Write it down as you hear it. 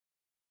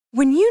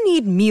When you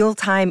need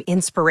mealtime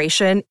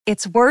inspiration,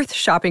 it's worth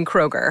shopping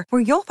Kroger,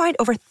 where you'll find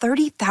over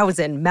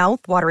 30,000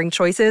 mouth-watering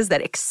choices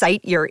that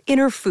excite your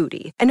inner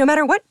foodie. And no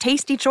matter what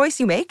tasty choice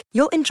you make,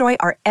 you'll enjoy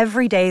our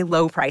everyday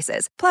low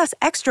prices, plus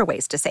extra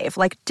ways to save,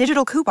 like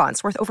digital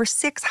coupons worth over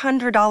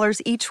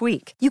 $600 each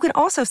week. You can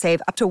also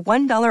save up to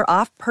 $1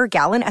 off per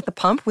gallon at the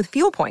pump with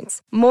fuel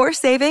points. More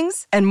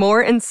savings and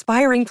more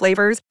inspiring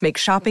flavors make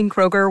shopping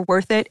Kroger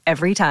worth it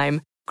every time.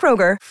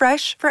 Kroger,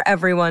 fresh for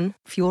everyone.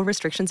 Fuel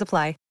restrictions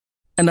apply.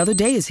 Another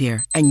day is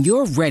here, and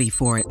you're ready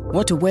for it.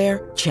 What to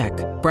wear? Check.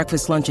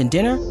 Breakfast, lunch, and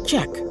dinner?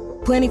 Check.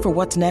 Planning for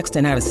what's next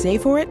and how to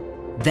save for it?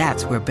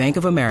 That's where Bank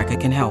of America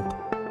can help.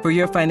 For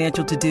your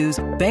financial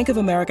to-dos, Bank of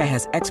America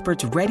has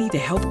experts ready to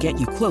help get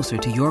you closer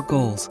to your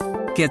goals.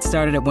 Get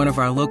started at one of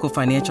our local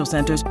financial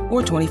centers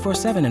or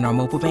 24/7 in our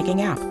mobile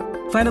banking app.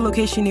 Find a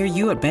location near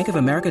you at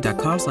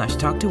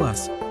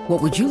bankofamerica.com/talktous.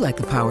 What would you like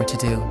the power to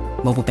do?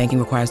 Mobile banking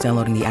requires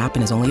downloading the app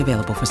and is only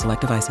available for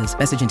select devices.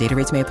 Message and data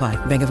rates may apply.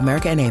 Bank of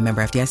America N.A.,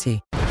 member FDIC.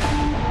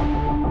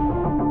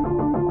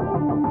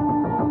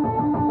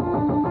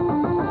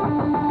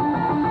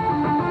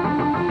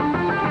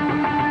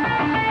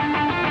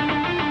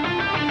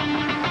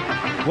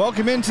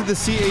 Welcome into the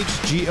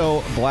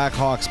CHGO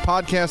Blackhawks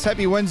podcast.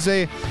 Happy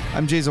Wednesday.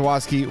 I'm Jay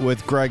Zawoski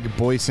with Greg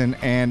Boyson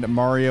and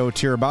Mario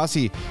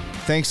Tirabassi.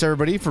 Thanks,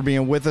 everybody, for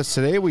being with us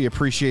today. We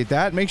appreciate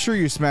that. Make sure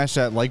you smash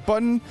that like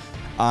button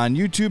on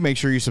YouTube. Make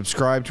sure you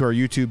subscribe to our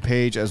YouTube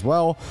page as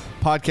well.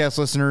 Podcast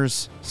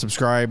listeners,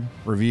 subscribe,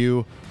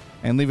 review,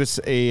 and leave us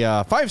a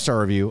 5-star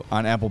review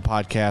on Apple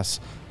Podcasts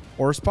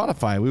or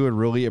Spotify. We would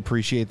really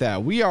appreciate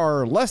that. We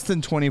are less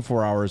than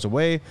 24 hours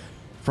away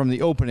from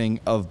the opening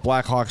of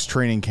Blackhawks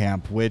training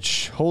camp,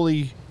 which,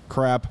 holy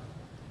crap,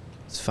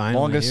 it's finally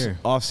longest here.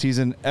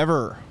 Off-season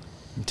ever.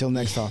 Until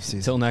next offseason.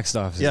 Until next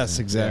offseason. Yes,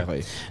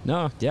 exactly.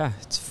 Yeah.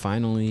 It's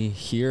finally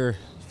here.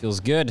 Feels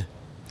good.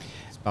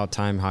 It's about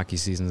time hockey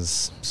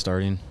season's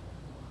starting.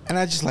 And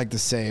I'd just like to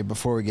say,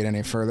 before we get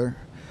any further,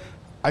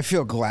 I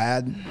feel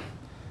glad,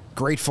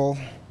 grateful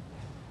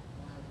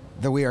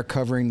that we are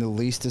covering the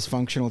least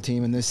dysfunctional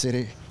team in this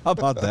city. How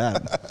about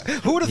that?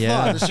 Who would have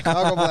thought the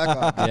Chicago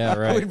Blackhawks Yeah,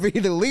 right. would be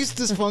the least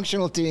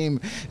dysfunctional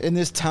team in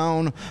this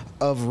town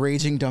of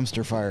raging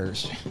dumpster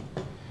fires?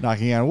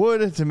 Knocking on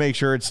wood to make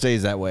sure it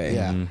stays that way.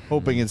 Yeah.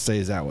 Hoping it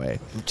stays that way.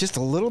 Just a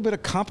little bit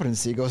of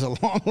competency goes a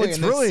long way. It's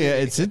in this really, city.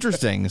 it's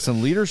interesting.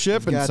 Some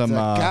leadership and Got some...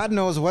 God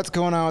knows what's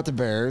going on with the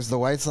Bears. The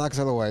White Sox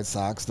are the White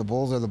Sox. The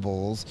Bulls are the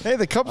Bulls. Hey,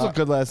 the Cubs looked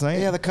good last night.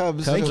 Yeah, the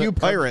Cubs. Thank you,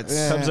 Cubs. Pirates.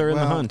 Yeah, Cubs are in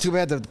the hunt. Too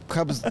bad the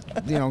Cubs,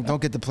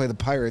 don't get to play the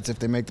Pirates if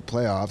they make the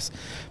playoffs.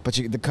 But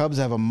the Cubs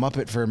have a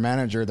Muppet for a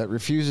manager that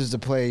refuses to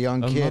play a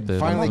young kid. Muppet.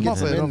 Finally A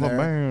gets him Muppet in of a there.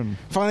 man.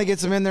 Finally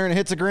gets him in there and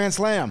hits a grand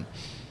slam.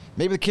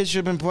 Maybe the kid should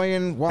have been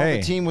playing while Hey.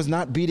 the team was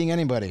not beating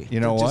anybody.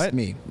 You know Just what?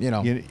 me. You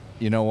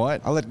know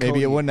what? I'll let Maybe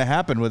Cody- it wouldn't have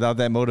happened without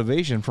that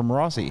motivation from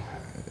Rossi.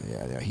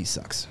 Yeah, he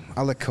sucks.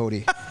 I'll let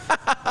Cody.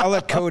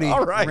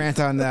 All right. rant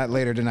on that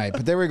later tonight.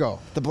 But there we go.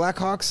 The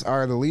Blackhawks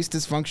are the least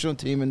dysfunctional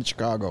team in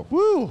Chicago.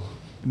 Woo!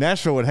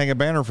 Nashville would hang a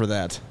banner for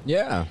that.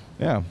 Yeah.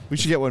 Yeah, we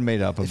should get one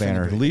made up, a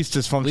banner. anybody- Least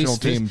dysfunctional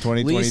team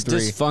 2023. Least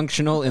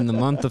dysfunctional in the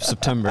month of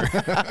September.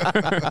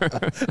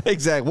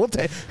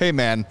 Exactly. Hey,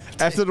 man,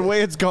 after the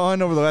way it's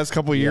gone over the last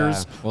couple of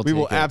years, we'll we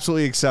will take it.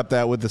 absolutely accept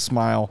that with a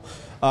smile.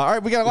 All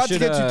right, we got a lot to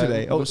get to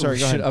today. Oh, sorry, We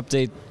go should ahead.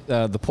 update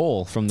the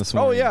poll from this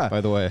morning, Oh, yeah.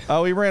 by the way.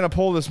 We ran a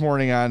poll this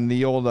morning on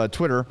the old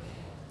Twitter.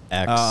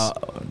 X.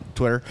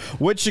 Twitter.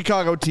 Which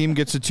Chicago team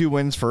gets the 2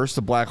 wins first,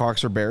 the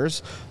Blackhawks or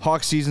Bears?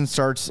 Hawks season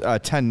starts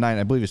 10-9.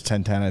 I believe it's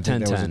 10-10. I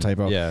think that was a 10-10,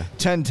 typo. yeah.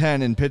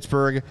 10-10 in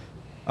Pittsburgh.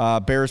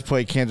 Bears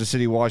play Kansas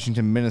City,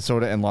 Washington,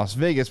 Minnesota, and Las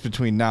Vegas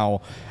between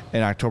now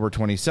and October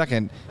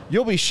 22nd.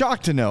 You'll be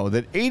shocked to know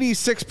that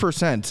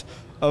 86%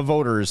 of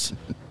voters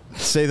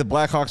say the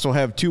Blackhawks will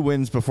have 2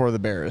 wins before the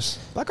Bears.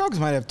 Blackhawks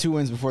might have 2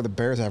 wins before the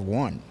Bears have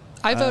 1.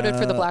 I voted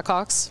for the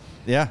Blackhawks.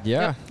 Yeah.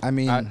 Yeah. I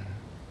mean,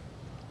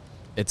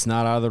 It's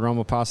not out of the realm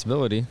of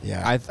possibility.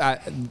 Yeah. I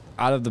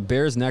out of the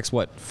Bears' next,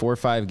 4 or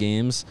 5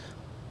 games,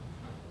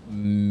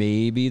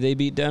 maybe they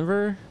beat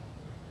Denver?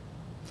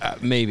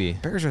 Maybe.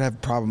 Bears would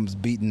have problems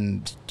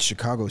beating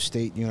Chicago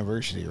State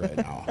University right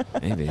now.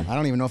 Maybe. I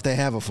don't even know if they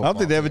have a I football don't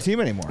think they have a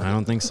team anymore. I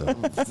don't think so.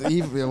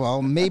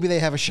 Well, maybe they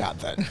have a shot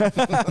then.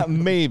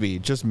 Maybe,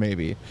 just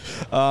maybe.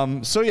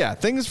 So yeah,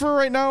 things for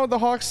right now, the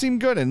Hawks seem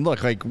good. And look,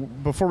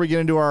 before we get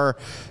into our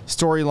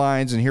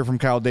storylines and hear from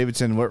Kyle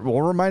Davidson,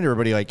 we'll remind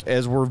everybody,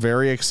 as we're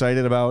very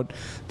excited about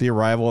the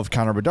arrival of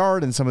Connor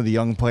Bedard and some of the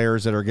young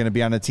players that are going to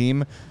be on the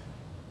team,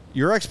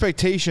 your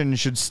expectation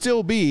should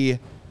still be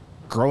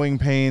growing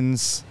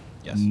pains,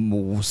 Yes.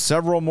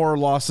 Several more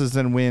losses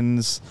than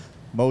wins,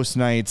 most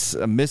nights,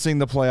 missing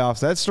the playoffs.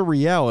 That's the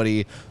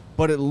reality.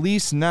 But at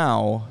least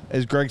now,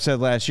 as Greg said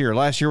last year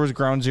was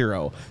ground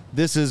zero.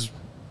 This is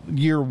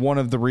year 1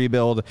 of the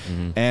rebuild.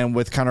 Mm-hmm. And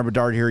with Connor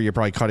Bedard here, you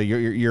probably cut a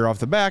year off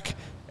the back,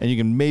 and you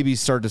can maybe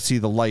start to see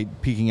the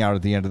light peeking out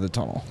at the end of the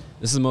tunnel.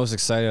 This is the most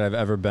excited I've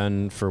ever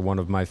been for one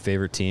of my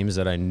favorite teams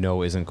that I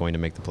know isn't going to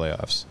make the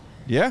playoffs.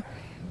 Yeah.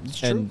 It's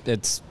true.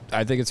 And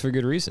I think it's for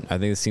good reason. I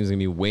think this team's going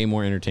to be way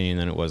more entertaining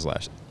than it was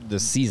the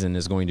season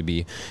is going to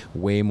be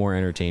way more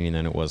entertaining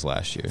than it was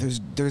last year.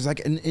 There's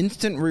like an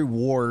instant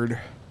reward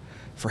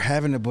for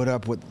having to put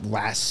up with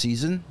last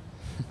season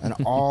and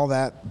all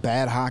that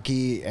bad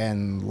hockey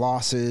and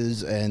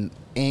losses and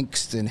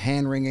angst and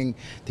hand-wringing.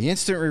 The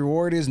instant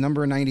reward is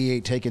number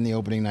 98 taking the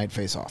opening night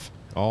face-off.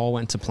 All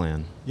went to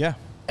plan. Yeah.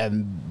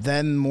 And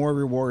then more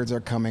rewards are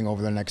coming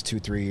over the next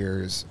 2-3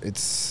 years.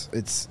 It's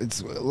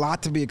a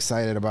lot to be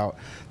excited about.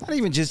 Not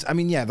even just,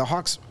 the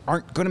Hawks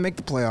aren't going to make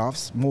the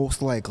playoffs,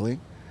 most likely.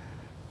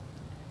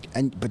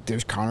 But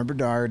there's Connor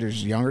Bedard,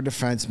 there's younger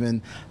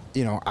defensemen.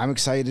 I'm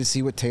excited to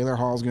see what Taylor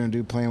Hall's going to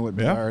do playing with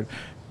Bedard.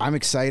 I'm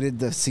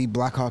excited to see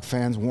Blackhawk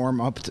fans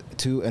warm up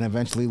to and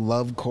eventually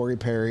love Corey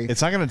Perry.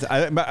 It's not going to.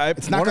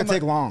 It's not going to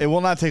take long. It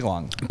will not take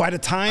long. By the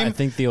time I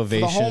think the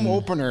ovation, for the home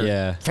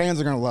opener, fans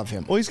are going to love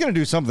him. Well, he's going to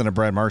do something to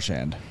Brad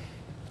Marchand.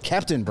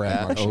 Captain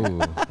Brad Marchand. Oh,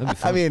 that'd be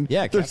fun.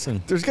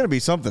 Captain. There's going to be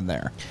something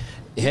there.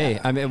 Hey,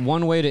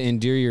 one way to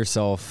endear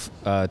yourself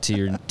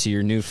to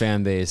your new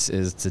fan base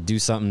is to do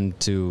something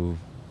to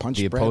Punch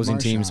the Brad opposing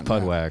Marchand, team's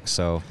pudwack.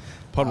 So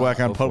Pudwack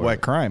on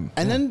Pudwack crime.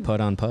 And then pud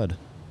on pud.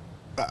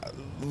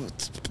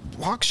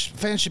 Hawks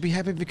fans should be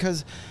happy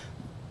because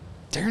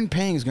Darren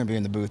Pang is going to be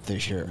in the booth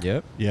this year.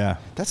 Yep. Yeah.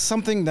 That's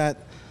something that's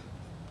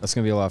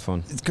going to be a lot of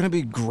fun. It's going to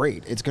be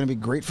great. It's going to be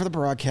great for the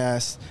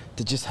broadcast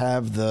to just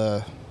have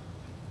the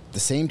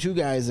same two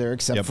guys there,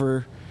 except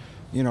for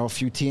a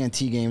few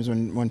TNT games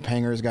when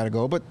Panger's got to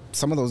go. But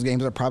some of those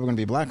games are probably going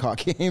to be Blackhawk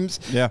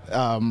games. Yeah.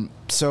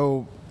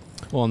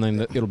 Well, and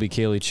then it'll be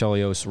Kaylee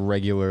Chelios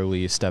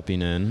regularly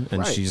stepping in,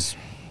 and Right.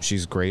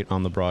 she's great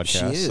on the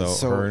broadcast. She is.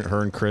 So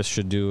her and Chris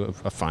should do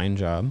a fine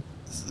job.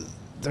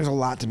 There's a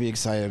lot to be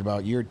excited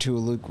about. Year 2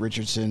 of Luke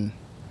Richardson.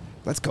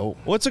 Let's go.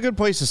 Well, it's a good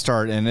place to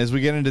start. And as we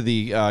get into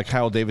the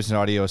Kyle Davidson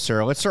audio,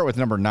 Sarah, let's start with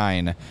number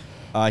 9.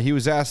 He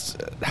was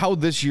asked how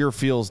this year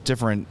feels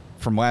different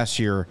from last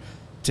year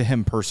to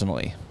him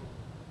personally.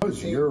 How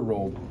is your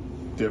role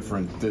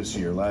different this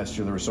year? Last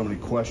year there were so many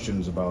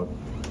questions about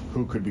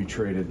who could be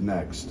traded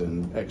next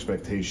and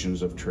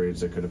expectations of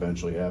trades that could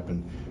eventually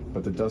happen.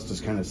 But the dust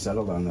has kind of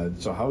settled on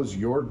that. So how is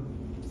your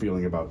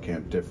feeling about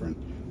camp different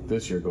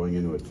this year going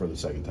into it for the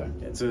second time?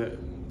 It's a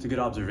good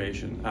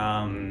observation.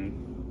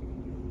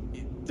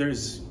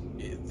 There's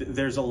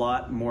a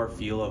lot more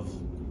feel of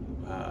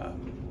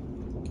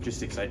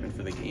just excitement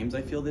for the games,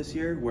 I feel, this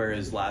year,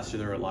 whereas last year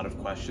there were a lot of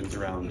questions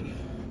around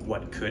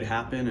what could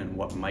happen and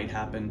what might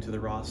happen to the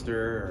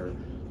roster,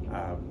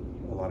 or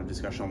a lot of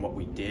discussion on what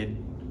we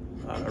did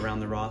around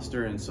the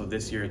roster. And so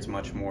this year it's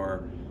much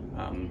more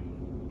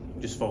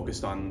just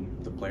focused on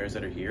the players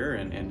that are here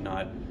and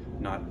not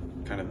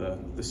kind of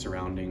the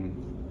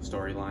surrounding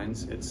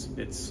storylines.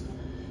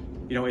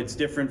 It's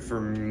different for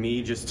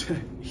me just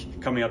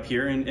coming up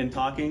here and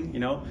talking,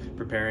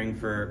 preparing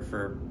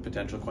for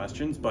potential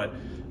questions. But,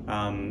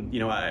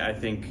 I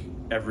think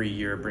every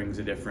year brings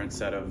a different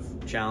set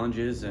of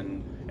challenges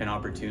and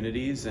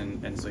opportunities.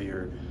 And so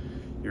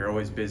you're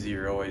always busy.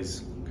 You're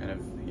always kind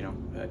of,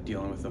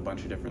 dealing with a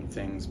bunch of different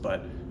things.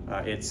 But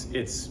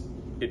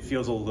it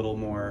feels a little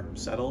more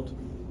settled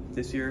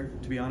this year,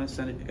 to be honest,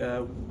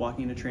 than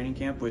walking into training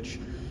camp, which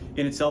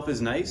in itself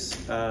is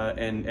nice.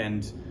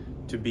 And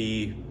to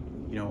be,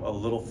 a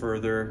little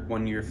further,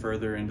 1 year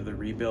further into the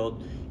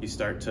rebuild, you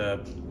start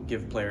to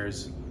give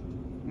players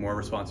more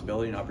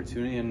responsibility and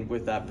opportunity, and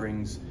with that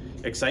brings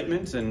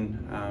excitement.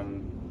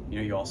 And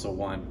you also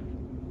want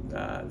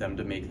them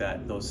to make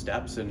those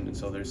steps, and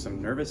so there's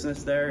some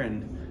nervousness there.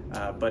 And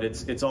but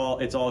it's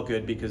all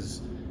good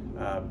because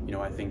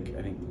I think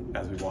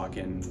as we walk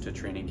into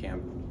training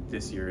camp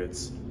this year,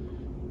 it's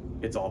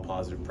all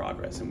positive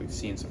progress, and we've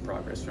seen some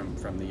progress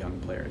from the young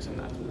players, and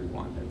that's what we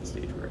want at the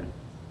stage we're in.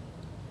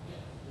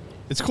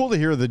 It's cool to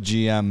hear the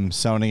GM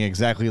sounding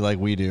exactly like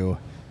we do.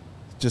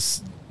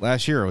 Just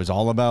last year, it was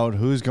all about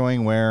who's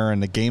going where,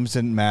 and the games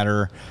didn't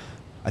matter.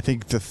 I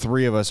think the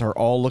three of us are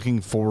all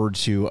looking forward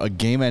to a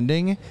game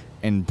ending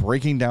and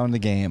breaking down the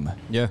game.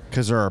 Yeah.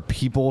 Because there are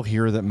people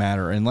here that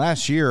matter. And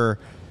last year,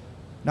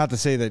 not to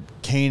say that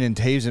Kane and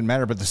Taves didn't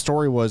matter, but the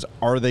story was,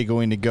 are they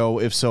going to go?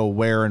 If so,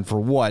 where and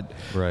for what?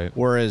 Right.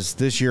 Whereas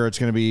this year, it's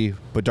going to be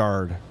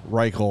Bedard,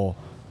 Reichel,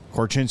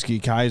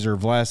 Korchinski, Kaiser,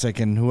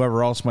 Vlasic, and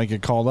whoever else might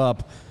get called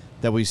up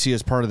that we see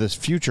as part of this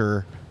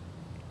future.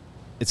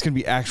 It's going to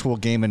be actual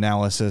game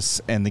analysis,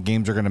 and the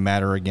games are going to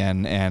matter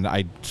again, and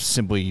I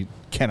simply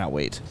cannot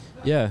wait.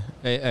 Yeah,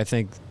 I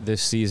think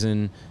this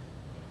season,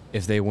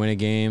 if they win a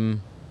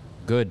game,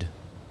 good.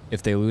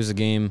 If they lose a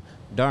game,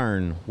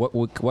 darn.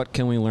 What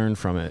can we learn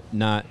from it?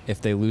 Not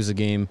if they lose a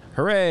game,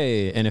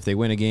 hooray! And if they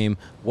win a game,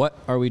 what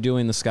are we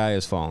doing? The sky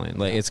is falling.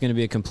 Like, it's going to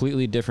be a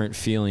completely different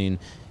feeling,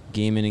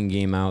 game in and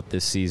game out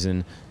this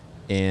season.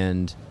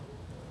 And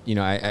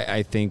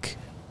I think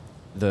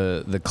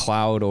the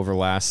cloud over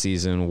last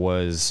season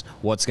was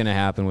what's going to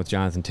happen with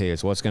Jonathan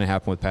Toews, what's going to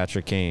happen with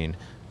Patrick Kane,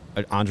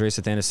 Andres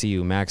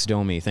Athanasiou, Max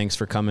Domi. Thanks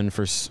for coming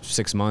for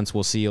 6 months.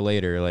 We'll see you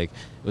later. Like,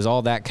 it was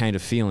all that kind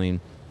of feeling,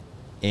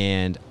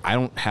 and I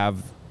don't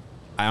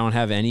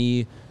have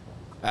any.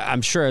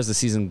 I'm sure as the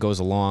season goes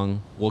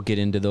along, we'll get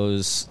into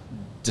those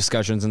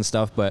discussions and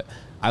stuff, but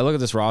I look at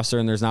this roster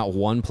and there's not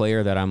one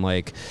player that I'm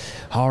like,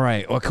 all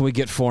right, what can we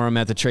get for him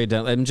at the trade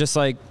deadline? I'm just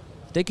like,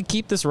 they could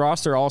keep this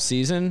roster all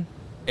season,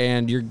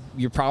 and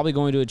you're probably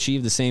going to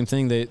achieve the same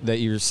thing that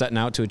you're setting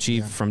out to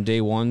achieve from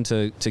day one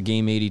to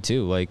game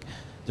 82. Like,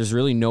 there's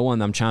really no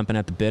one I'm chomping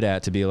at the bit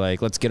at to be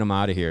like, let's get him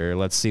out of here.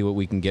 Let's see what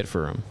we can get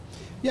for him.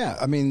 Yeah,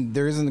 I mean,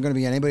 there isn't going to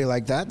be anybody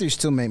like that. They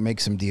still may make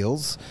some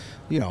deals,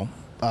 Yeah,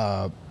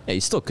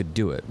 you still could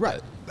do it.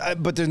 Right.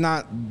 But there's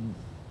not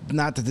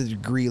to the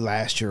degree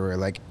last year where,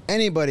 like,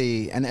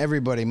 anybody and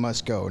everybody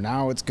must go.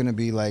 Now it's going to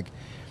be like,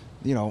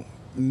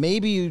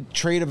 maybe you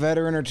trade a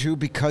veteran or two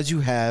because you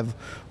have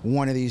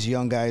one of these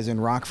young guys in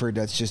Rockford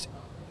that's just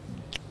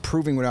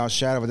proving without a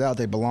shadow of a doubt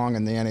they belong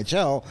in the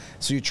NHL.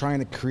 So you're trying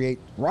to create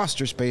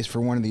roster space for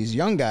one of these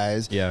young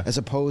guys as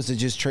opposed to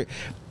just trade.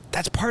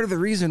 That's part of the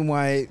reason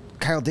why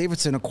Kyle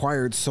Davidson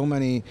acquired so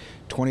many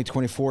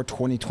 2024,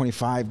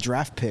 2025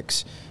 draft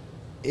picks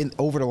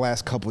over the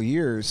last couple of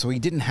years. So he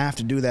didn't have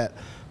to do that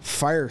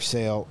fire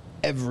sale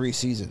every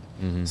season.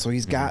 Mm-hmm. So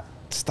he's got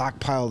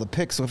stockpile the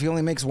picks. So if he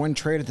only makes one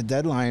trade at the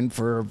deadline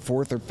for a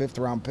 4th or 5th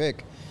round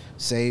pick,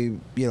 say,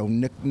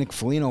 Nick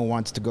Foligno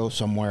wants to go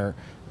somewhere,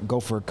 go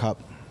for a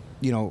cup,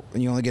 and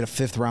you only get a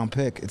 5th round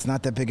pick, it's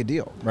not that big a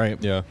deal.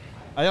 Right. Yeah.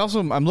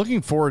 I'm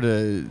looking forward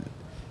to,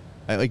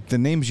 like, the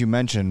names you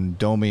mentioned,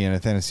 Domi and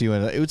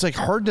Athanasiou. It was like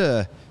hard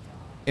to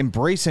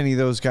embrace any of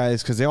those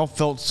guys because they all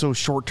felt so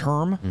short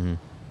term. Mm-hmm.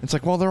 It's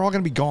like, well, they're all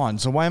going to be gone.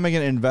 So why am I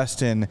going to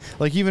invest in,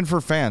 like, even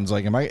for fans?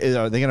 Like,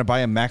 are they going to buy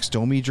a Max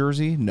Domi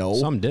jersey? No.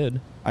 Some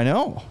did. I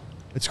know.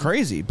 It's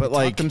crazy, but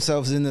they talked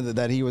themselves into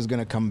that he was going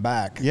to come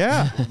back.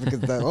 Yeah.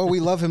 Because we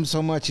love him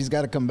so much, he's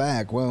got to come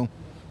back. Well,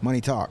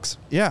 money talks.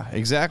 Yeah,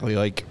 exactly.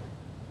 Like,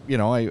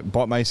 I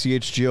bought my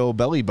CHGO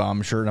belly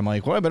bomb shirt. I'm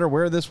like, well, I better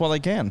wear this while I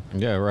can.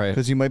 Yeah, right.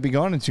 Because you might be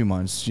gone in 2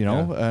 months,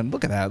 And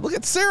look at that. Look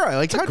at Sarah.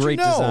 Like, that's how'd a great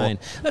you know? design.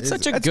 That's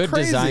such a good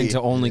crazy. design to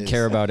only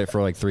care about it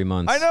for like 3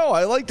 months. I know.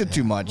 I liked it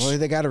too much. Well,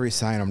 they got to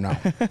re-sign him now.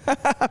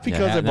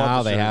 Because I bought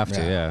now the they shirt. have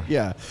to,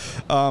 Yeah.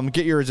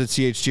 Get yours at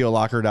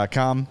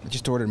chgolocker.com. I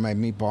just ordered my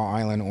Meatball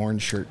Island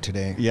orange shirt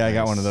today. Yeah, I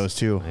got one of those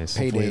too. Nice.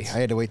 Payday. I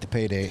had to wait to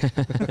payday.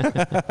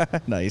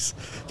 Nice.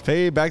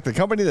 Pay back the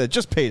company that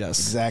just paid us.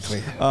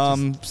 Exactly.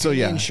 So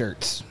yeah,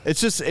 shirts.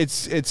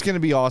 It's going to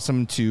be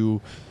awesome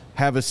to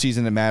have a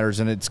season that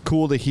matters, and it's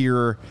cool to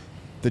hear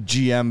the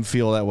GM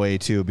feel that way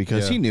too,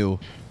 because he knew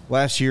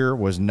last year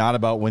was not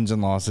about wins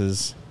and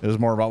losses. It was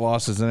more about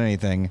losses than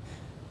anything,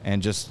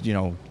 and just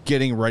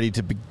getting ready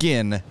to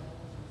begin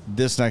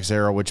this next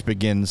era, which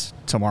begins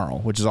tomorrow,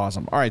 which is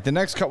awesome. All right, the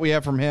next cut we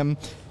have from him,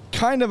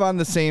 kind of on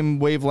the same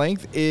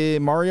wavelength.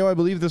 Mario, I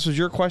believe this was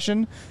your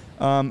question,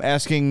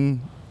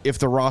 asking if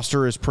the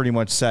roster is pretty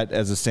much set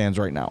as it stands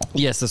right now.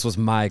 Yes, this was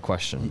my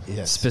question.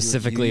 Yes.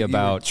 Specifically you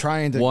about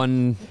trying to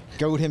one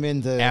goad him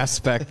into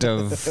aspect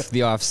of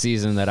the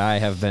offseason that I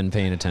have been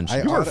paying attention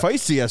to. You were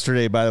feisty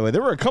yesterday, by the way.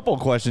 There were a couple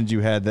of questions you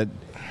had that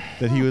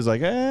he was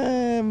like,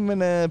 I'm going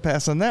to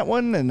pass on that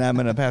one, and I'm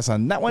going to pass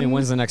on that one. And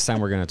when's the next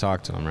time we're going to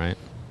talk to him, right?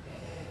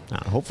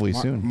 Hopefully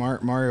soon.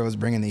 Mario is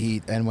bringing the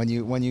heat, and when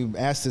you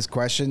asked this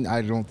question,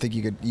 I don't think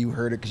you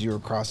heard it because you were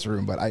across the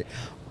room, but I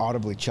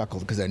audibly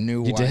chuckled because I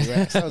knew why you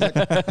asked. I was like,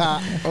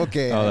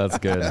 okay. Oh, that's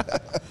good.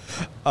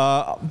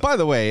 By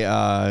the way,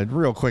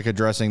 real quick,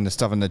 addressing the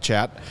stuff in the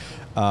chat,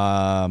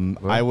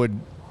 I would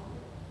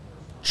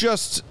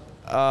just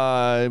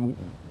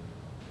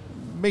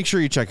make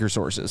sure you check your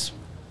sources.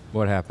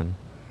 What happened?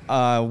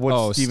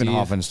 What Stephen Steve.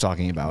 Hoffman's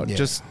talking about. Yeah.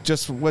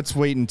 Just let's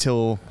wait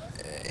until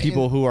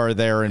people who are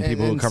there and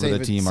people who cover the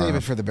team are. Save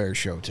it for the Bears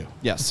show too.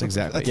 Yes,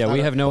 exactly. Yeah,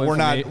 we have no. We're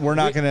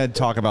not going to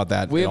talk about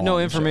that. We have no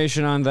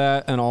information on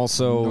that, and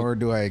also, Nor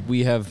do I.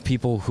 We have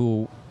people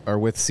who are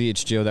with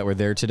CHGO that were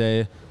there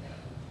today.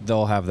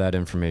 They'll have that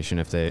information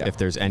if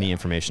there's any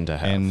information to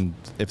have. And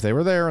if they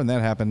were there and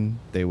that happened,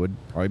 they would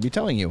probably be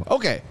telling you.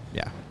 Okay.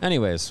 Yeah.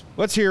 Anyways,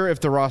 let's hear if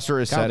the roster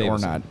is set or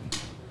not.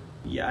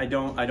 Yeah, I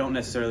don't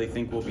necessarily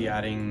think we'll be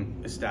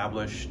adding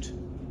established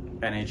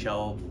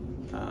NHL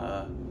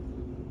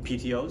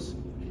PTOs.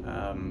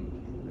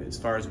 As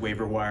far as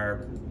waiver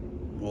wire,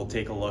 we'll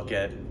take a look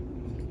at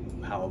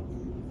how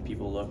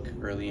people look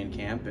early in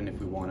camp, and if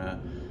we want to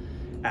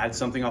add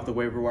something off the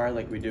waiver wire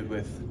like we did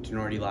with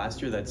Tenorti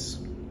last year, that's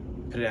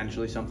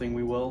potentially something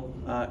we will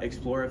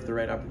explore if the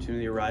right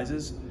opportunity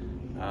arises.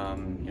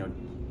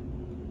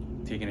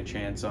 Taking a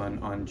chance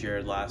on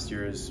Jared last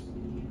year's,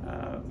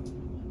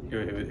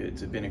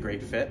 it's been a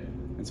great fit,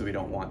 and so we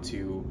don't want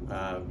to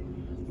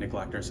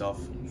neglect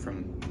ourselves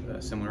from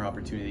a similar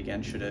opportunity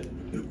again should it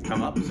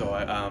come up. So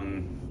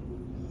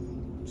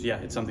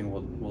it's something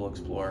we'll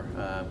explore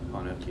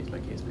on a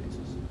case-by-case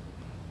basis.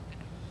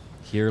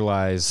 here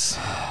lies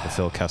the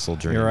Phil Kessel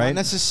dream. You're right. Not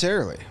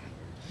necessarily.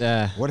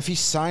 Yeah. What if he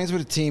signs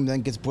with a team,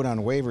 then gets put on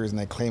waivers, and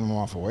they claim him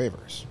off of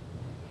waivers?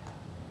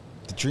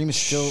 The dream is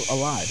still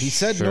alive. He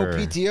said no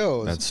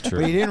PTOs. That's true.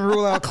 But he didn't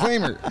rule out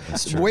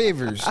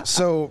waivers.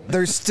 So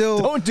there's still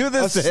Don't do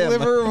this a to him.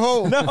 sliver of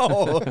hope.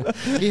 No.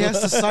 He has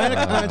to sign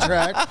a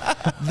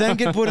contract, then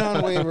get put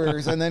on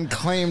waivers, and then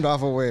claimed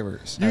off of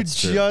waivers.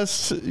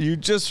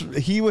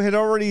 He had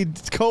already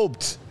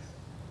coped.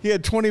 He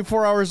had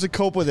 24 hours to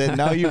cope with it.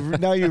 Now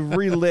you've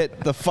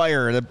relit the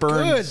fire that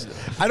burns. Good.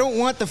 I don't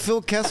want the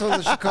Phil Kessel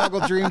of the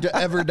Chicago Dream to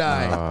ever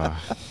die.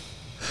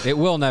 It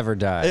will never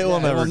die. It will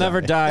never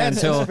die That's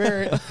until. his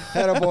spirit.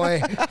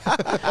 Attaboy.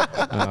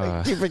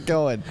 Keep it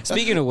going.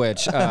 Speaking of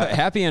which,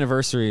 happy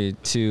anniversary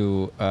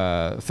to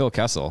Phil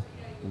Kessel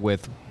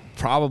with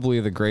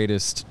probably the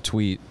greatest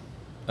tweet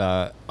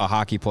a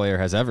hockey player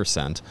has ever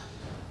sent.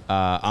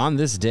 On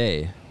this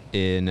day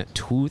in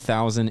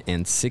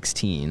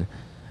 2016,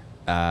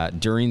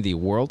 during the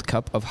World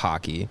Cup of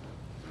Hockey,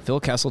 Phil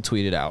Kessel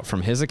tweeted out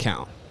from his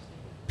account,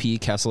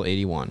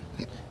 pkessel81,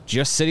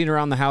 just sitting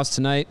around the house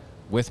tonight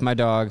with my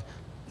dog,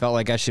 felt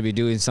like I should be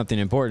doing something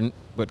important,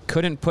 but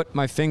couldn't put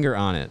my finger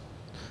on it.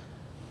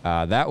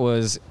 That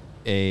was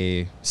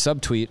a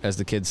subtweet, as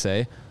the kids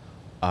say,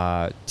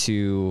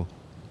 to,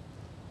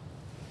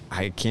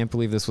 I can't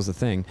believe this was a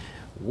thing,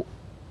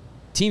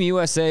 Team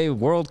USA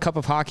World Cup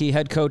of Hockey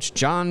head coach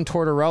John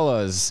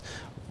Tortorella's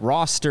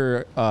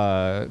roster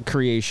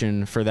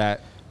creation for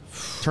that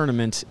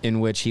tournament, in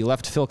which he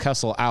left Phil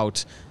Kessel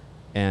out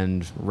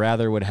and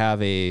rather would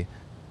have a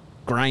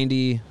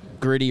grindy,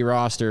 gritty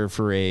roster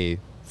for a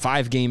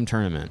 5-game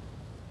tournament.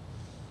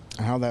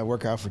 How'd that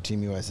work out for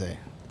Team USA?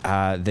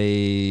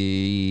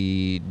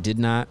 They did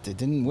not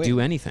didn't win. do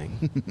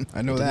anything.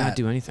 I know Did that. not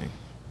do anything.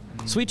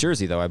 Sweet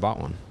jersey, though. I bought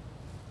one.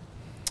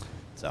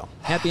 So,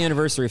 happy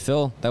anniversary,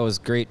 Phil. That was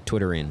great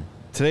twittering.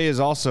 Today is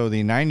also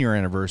the 9-year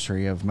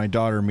anniversary of my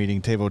daughter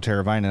meeting Teuvo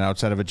Teravainen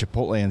outside of a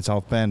Chipotle in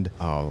South Bend.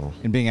 Oh.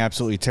 And being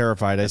absolutely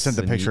terrified. I sent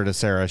the picture to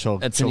Sarah. She'll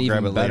That's grab an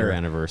even it better later.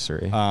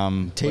 anniversary.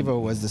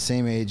 Teuvo was the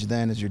same age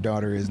then as your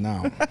daughter is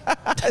now.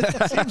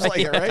 Seems like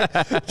it,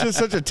 right? Just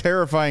such a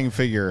terrifying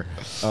figure,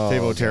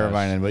 Teuvo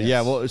Teravainen. But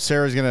yeah, well,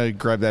 Sarah's going to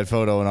grab that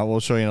photo, and we'll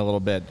show you in a little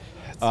bit.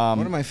 One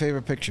of my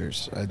favorite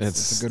pictures.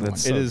 It's a good one.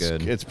 So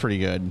good. It's pretty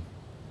good.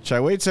 Should I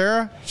wait,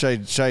 Sarah?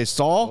 Should I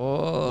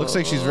stall? Looks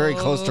like she's very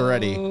close to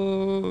ready.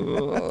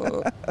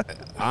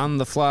 On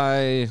the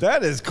fly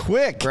That is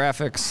quick.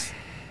 graphics.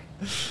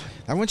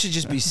 I want you to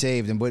just be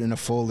saved and put in a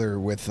folder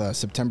with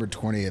September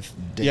 20th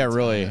date. Yeah,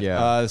 really.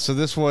 Yeah. So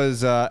this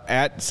was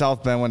at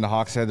South Bend when the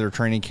Hawks had their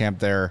training camp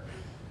there.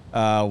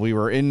 We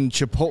were in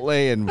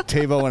Chipotle, and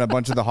Teuvo and a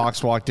bunch of the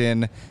Hawks walked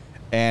in,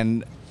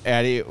 and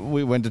Addie,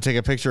 we went to take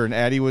a picture, and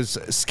Addie was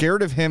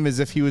scared of him as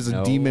if he was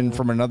a demon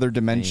from another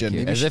dimension. you.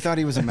 Maybe As she if- thought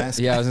he was a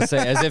mascot. Yeah, I was going to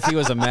say, as if he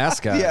was a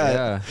mascot.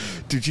 Yeah.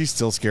 Dude, she's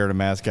still scared of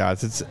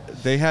mascots.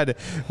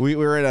 We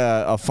were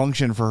at a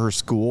function for her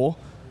school,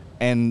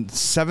 and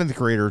 7th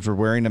graders were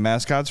wearing the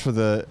mascots for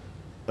the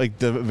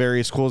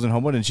various schools in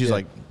Homewood, and she's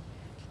like,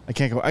 I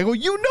can't go. I go,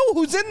 you know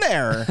who's in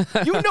there.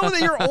 You know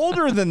that you're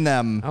older than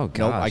them. Oh, Nope,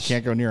 gosh. I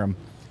can't go near him.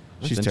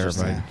 She's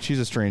interesting. terrified. She's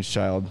a strange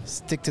child.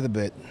 Stick to the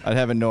bit. I'd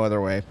have it no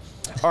other way.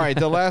 All right,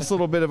 the last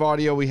little bit of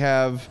audio we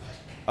have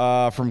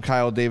from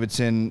Kyle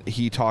Davidson.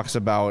 He talks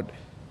about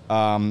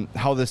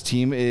how this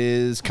team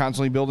is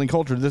constantly building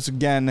culture. This,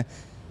 again,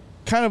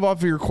 kind of off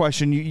of your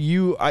question.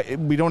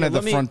 We don't have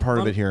the front part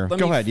of it here.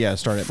 Go ahead. Yeah,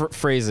 start it.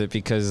 Phrase it,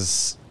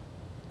 because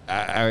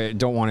I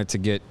don't want it to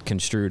get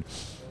construed.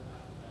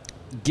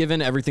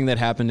 Given everything that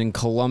happened in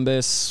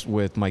Columbus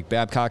with Mike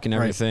Babcock and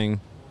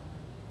everything,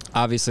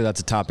 obviously that's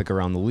a topic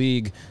around the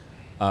league,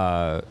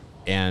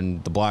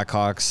 and the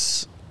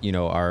Blackhawks,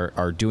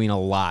 are doing a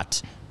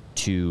lot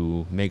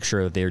to make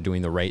sure that they're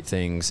doing the right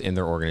things in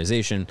their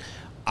organization.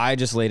 I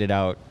just laid it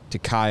out to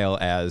Kyle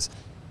as,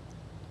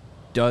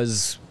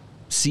 does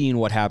seeing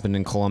what happened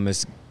in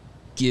Columbus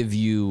give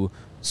you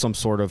some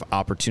sort of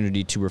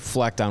opportunity to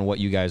reflect on what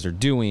you guys are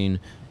doing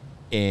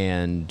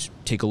and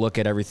take a look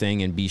at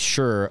everything and be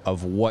sure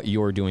of what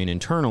you're doing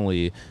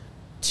internally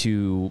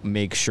to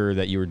make sure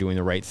that you're doing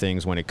the right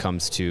things when it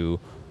comes to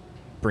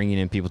bringing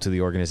in people to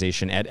the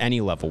organization at any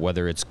level,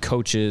 whether it's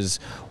coaches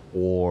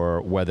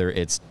or whether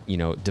it's,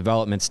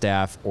 development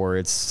staff or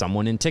it's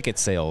someone in ticket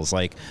sales.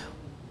 Like,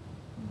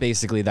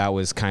 basically that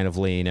was kind of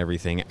laying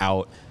everything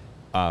out,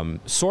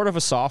 sort of a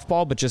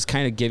softball, but just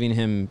kind of giving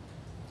him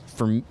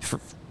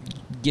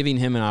giving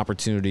him an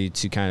opportunity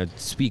to kind of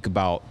speak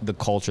about the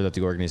culture that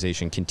the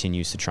organization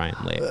continues to try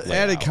and lay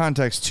Added out.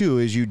 context, too,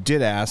 is you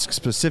did ask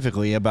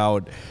specifically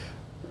about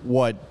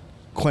what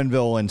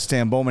Quenneville and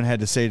Stan Bowman had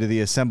to say to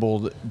the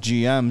assembled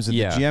GMs at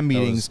the GM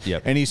meetings,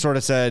 and he sort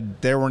of said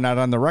they were not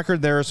on the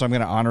record there, so I'm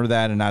going to honor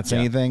that and not say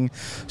anything.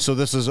 So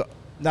this is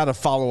not a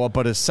follow-up,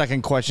 but a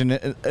second question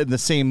in the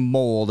same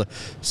mold,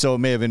 so it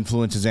may have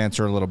influenced his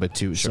answer a little bit,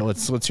 too. Sure.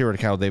 So let's hear what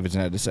Kyle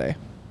Davidson had to say.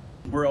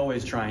 We're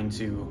always trying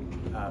to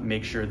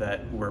make sure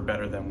that we're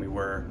better than we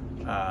were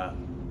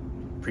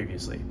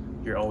previously.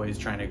 You're always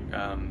trying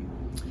to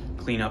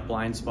clean up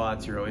blind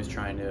spots. You're always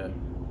trying to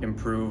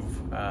improve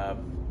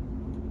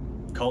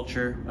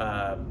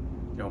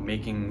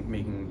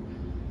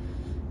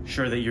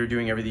sure that you're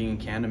doing everything you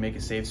can to make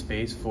a safe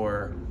space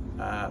for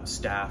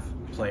staff,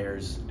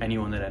 players,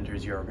 anyone that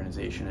enters your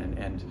organization,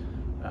 and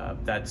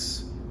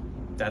that's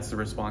the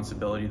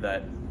responsibility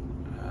that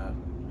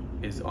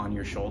is on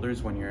your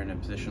shoulders when you're in a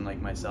position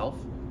like myself.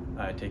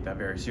 I take that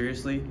very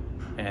seriously,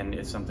 and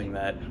it's something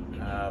that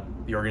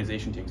the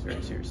organization takes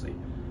very seriously,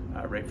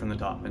 right from the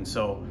top. And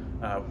so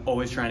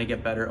always trying to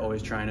get better,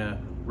 always trying to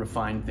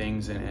refine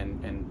things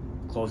and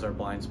close our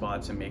blind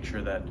spots and make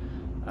sure that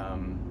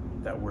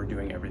that we're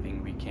doing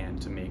everything we can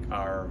to make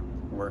our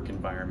work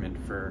environment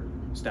for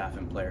staff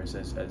and players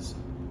as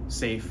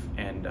safe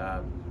and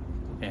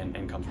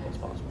comfortable as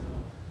possible.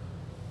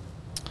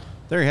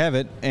 There you have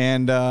it.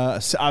 And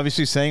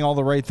obviously saying all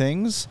the right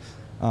things.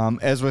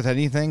 As with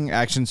anything,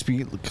 actions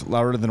speak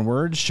louder than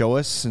words. Show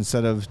us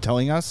instead of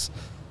telling us.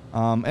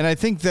 And I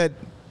think that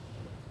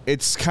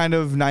it's kind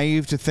of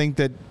naive to think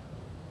that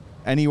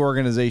any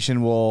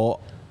organization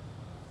will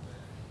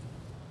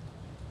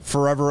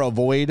forever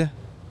avoid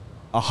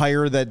a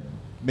hire that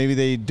maybe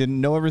they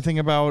didn't know everything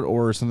about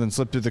or something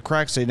slipped through the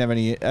cracks they didn't have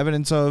any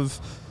evidence of.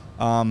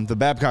 The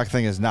Babcock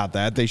thing is not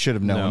that. They should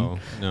have known.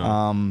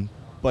 No.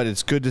 But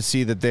it's good to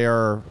see that they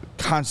are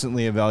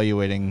constantly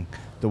evaluating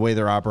the way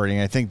they're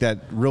operating. I think that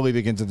really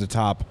begins at the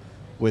top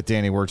with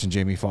Danny Wirtz and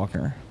Jamie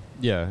Faulkner.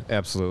 Yeah,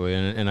 absolutely.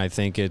 And I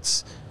think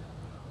it's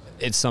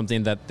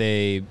something that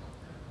they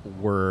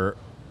were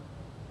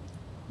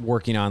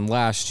working on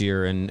last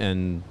year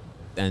and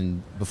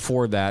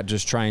before that,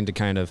 just trying to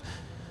kind of,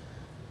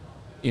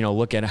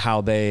 look at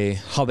how they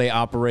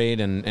operate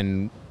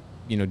and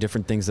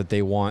different things that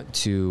they want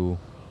to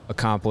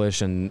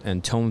accomplish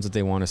and tones that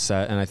they want to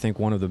set. And I think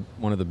one of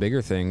the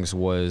bigger things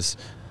was,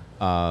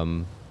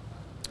 in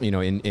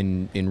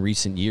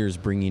recent years,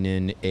 bringing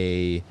in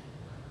a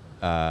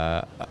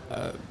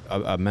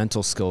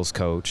mental skills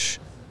coach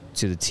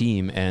to the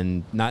team,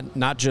 and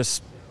not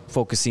just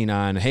focusing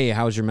on, hey,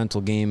 how's your mental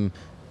game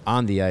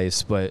on the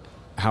ice, but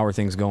how are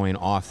things going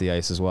off the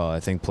ice as well. I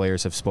think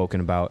players have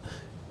spoken about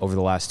over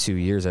the last 2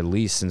 years, at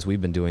least since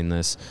we've been doing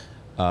this,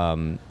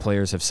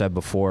 players have said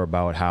before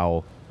about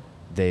how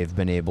they've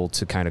been able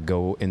to kind of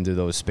go into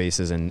those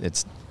spaces, and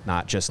it's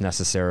not just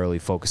necessarily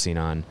focusing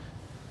on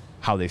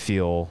how they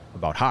feel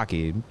about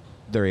hockey.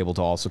 They're able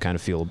to also kind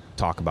of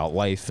talk about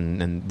life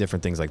and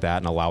different things like that,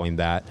 and allowing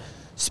that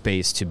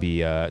space to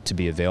be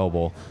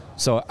available.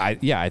 So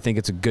I think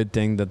it's a good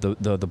thing that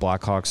the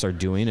Blackhawks are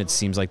doing. It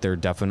seems like they're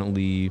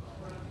definitely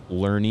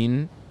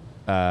learning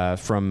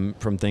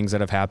from things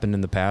that have happened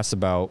in the past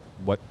about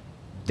what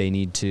they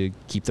need to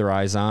keep their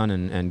eyes on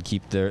and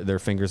keep their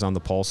fingers on the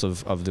pulse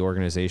of the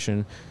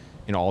organization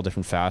in all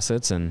different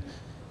facets. And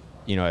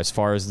as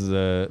far as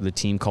the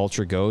team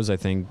culture goes, I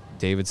think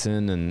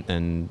Davidson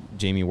and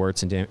Jamie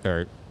Wirtz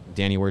or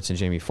Danny Wirtz and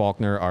Jamie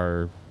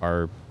Faulkner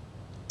are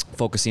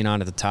focusing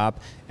on at the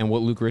top, and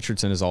what Luke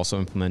Richardson is also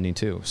implementing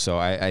too. So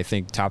I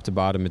think top to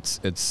bottom,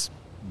 it's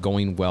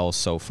going well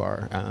so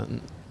far.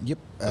 Yep,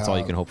 that's all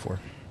you can hope for.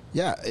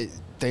 Yeah,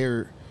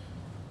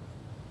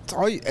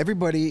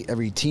 everybody,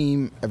 every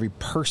team, every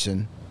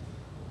person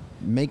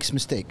makes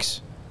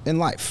mistakes in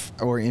life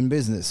or in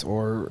business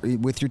or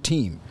with your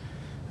team.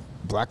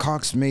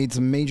 Blackhawks made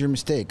some major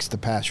mistakes the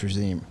past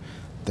regime.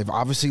 They've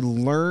obviously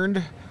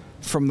learned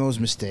from those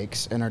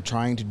mistakes and are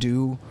trying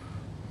to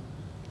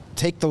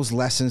take those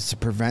lessons to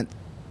prevent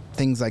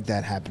things like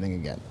that happening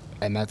again.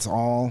 And that's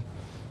all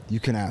you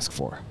can ask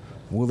for.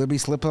 Will there be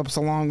slip-ups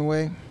along the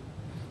way?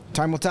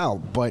 Time will tell,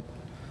 but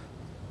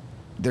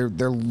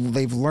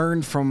they've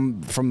learned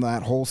from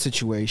that whole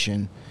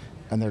situation,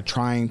 and they're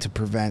trying to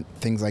prevent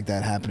things like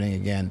that happening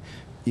again.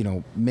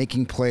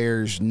 Making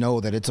players know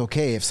that it's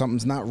okay if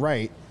something's not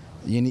right.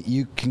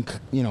 You can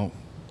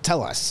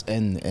tell us,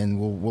 and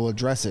we'll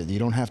address it. You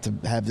don't have to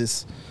have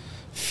this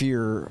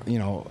fear,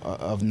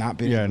 of not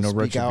being able to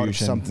speak out if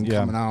something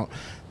coming out.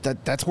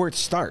 That's where it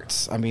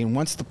starts. I mean,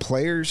 once the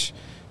players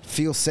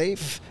feel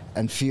safe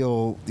and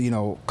feel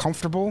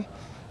comfortable,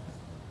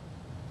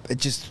 it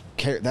just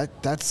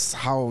that's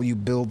how you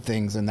build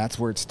things, and that's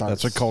where it starts.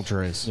 That's what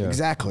culture is. Yeah.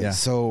 Exactly. Yeah.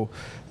 So,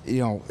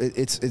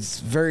 it's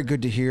very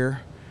good to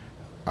hear.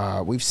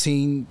 We've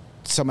seen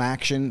some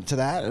action to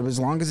that, as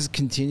long as it's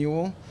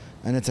continual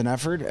and it's an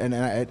effort. And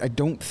I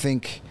don't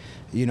think,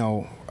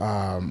 with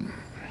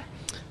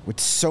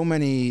so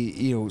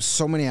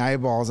many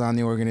eyeballs on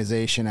the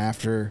organization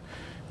after,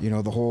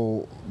 the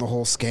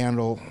whole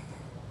scandal,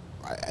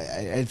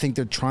 I think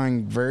they're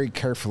trying very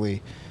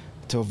carefully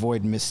to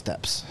avoid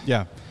missteps.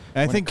 Yeah.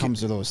 And I think it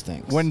comes to those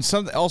things.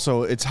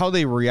 Also, it's how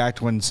they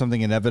react when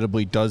something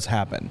inevitably does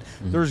happen.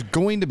 Mm-hmm. There's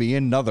going to be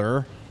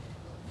another,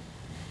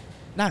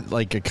 not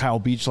like a Kyle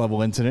Beach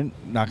level incident,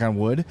 knock on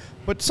wood,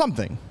 but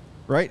something,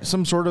 right?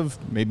 Some sort of,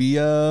 maybe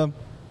a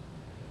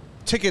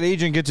ticket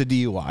agent gets a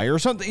DUI or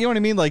something. You know what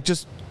I mean? Like,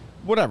 just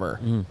whatever.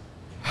 Mm.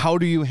 How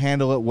do you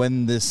handle it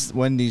when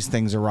these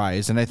things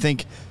arise? And I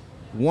think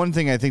one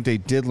thing they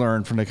did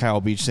learn from the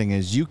Kyle Beach thing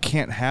is you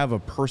can't have a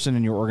person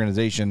in your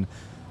organization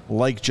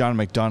like John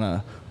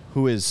McDonough,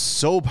 who is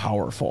so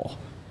powerful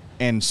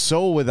and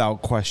so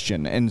without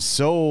question and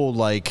so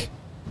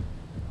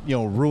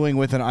ruling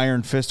with an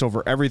iron fist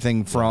over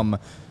everything from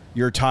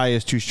your tie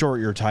is too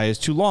short, your tie is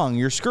too long,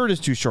 your skirt is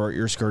too short,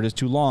 your skirt is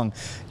too long.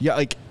 Yeah,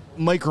 like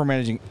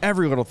micromanaging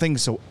every little thing.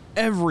 So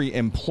every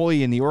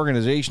employee in the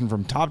organization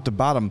from top to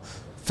bottom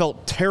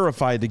felt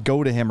terrified to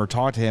go to him or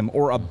talk to him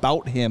or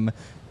about him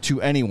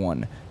to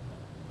anyone.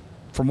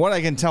 From what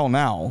I can tell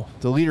now,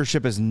 the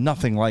leadership is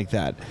nothing like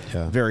that.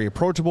 Yeah. Very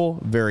approachable,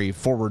 very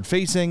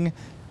forward-facing,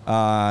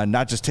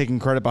 not just taking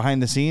credit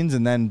behind the scenes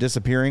and then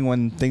disappearing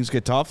when things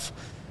get tough.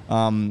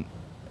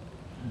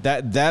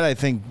 That I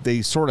think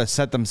they sort of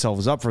set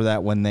themselves up for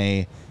that when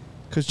they,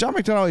 because John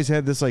McDonough always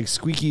had this like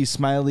squeaky,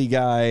 smiley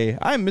guy,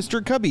 I'm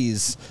Mr.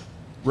 Cubby's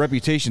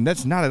reputation.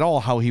 That's not at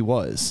all how he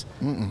was.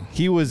 Mm-mm.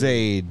 He was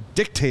a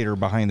dictator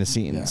behind the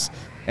scenes,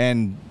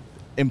 and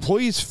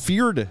employees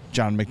feared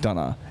John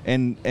McDonough,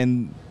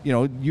 and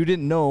you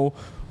didn't know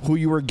who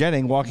you were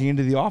getting walking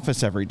into the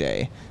office every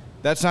day.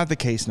 That's not the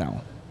case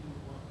now.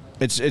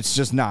 It's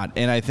just not,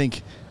 and I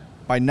think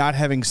by not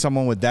having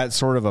someone with that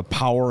sort of a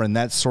power and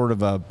that sort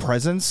of a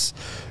presence,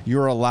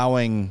 you're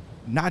allowing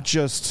not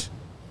just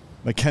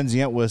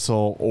Mackenzie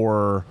Entwistle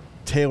or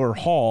Taylor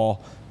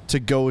Hall to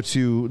go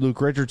to Luke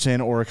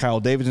Richardson or Kyle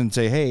Davidson and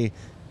say, hey,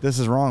 this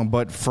is wrong,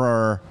 but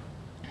for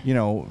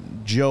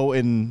Joe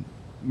in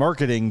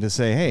marketing to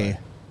say, hey,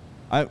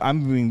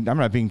 I'm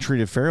not being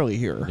treated fairly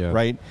here,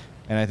 right?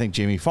 And I think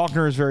Jamie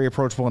Faulkner is very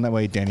approachable in that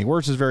way. Danny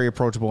Wirtz is very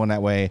approachable in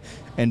that way,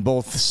 and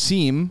both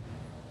seem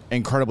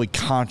incredibly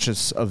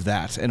conscious of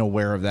that and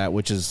aware of that,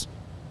 which is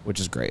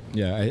great.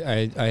 Yeah,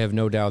 I have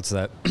no doubts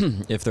that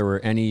if there were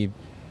any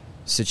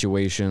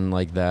situation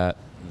like that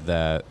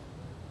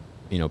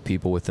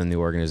people within the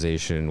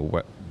organization,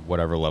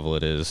 whatever level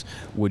it is,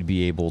 would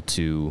be able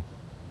to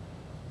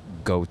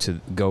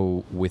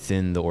go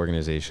within the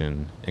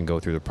organization and go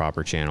through the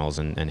proper channels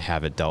and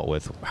have it dealt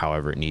with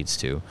however it needs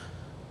to,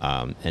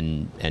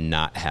 and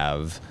not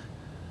have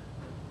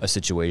a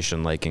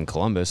situation like in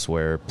Columbus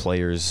where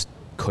players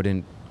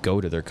couldn't go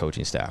to their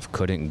coaching staff,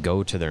 couldn't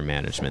go to their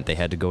management. They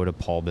had to go to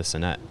Paul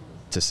Bissonnette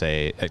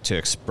to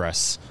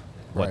express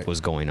what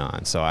was going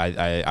on. So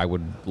I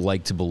would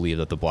like to believe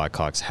that the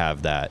Blackhawks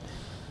have that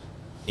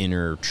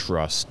inner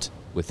trust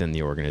within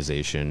the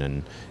organization,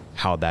 and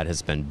how that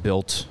has been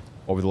built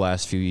over the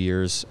last few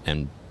years,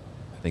 and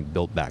I think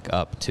built back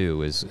up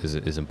too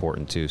is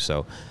important too.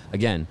 So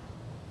again,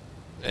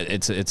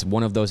 it's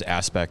one of those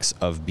aspects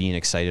of being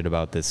excited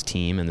about this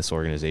team and this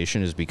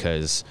organization, is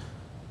because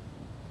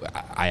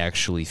I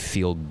actually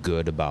feel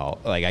good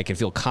about, like, I can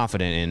feel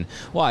confident in,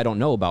 well, I don't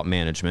know about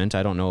management,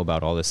 I don't know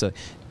about all this.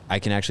 I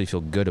can actually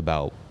feel good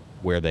about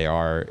where they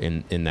are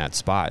in that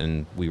spot.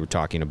 And we were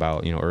talking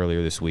about,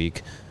 earlier this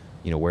week,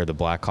 where the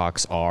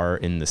Blackhawks are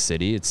in the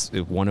city. It's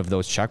one of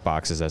those check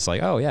boxes that's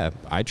like, oh yeah,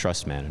 I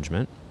trust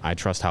management. I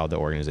trust how the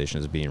organization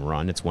is being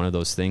run. It's one of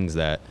those things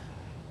that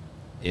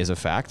is a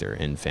factor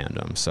in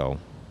fandom. So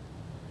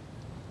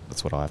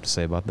that's what I'll have to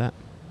say about that.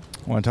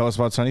 Want to tell us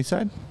about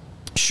Sunnyside?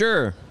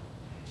 Sure.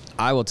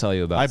 I will tell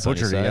you about Sunnyside. I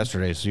butchered it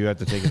yesterday, so you have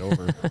to take it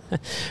over.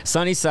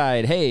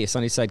 Sunnyside. Hey,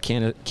 Sunnyside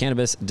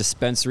Cannabis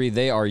Dispensary.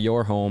 They are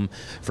your home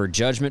for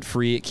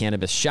judgment-free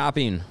cannabis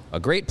shopping. A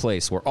great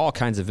place where all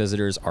kinds of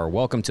visitors are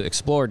welcome to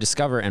explore,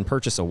 discover, and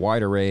purchase a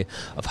wide array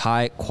of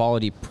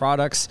high-quality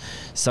products.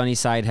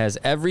 Sunnyside has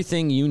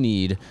everything you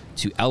need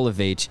to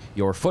elevate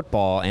your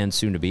football and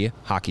soon-to-be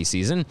hockey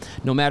season.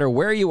 No matter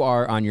where you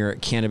are on your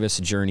cannabis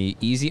journey,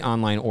 easy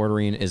online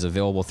ordering is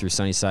available through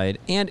Sunnyside,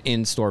 and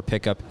in-store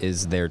pickup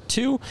is there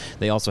too.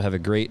 They also have a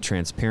great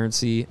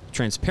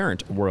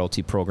transparent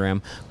royalty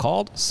program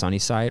called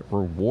Sunnyside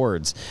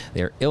Rewards.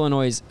 They are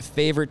Illinois'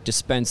 favorite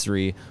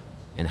dispensary,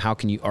 and how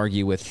can you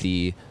argue with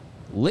the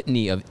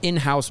litany of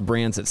in-house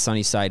brands that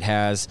Sunnyside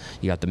has?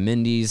 You got the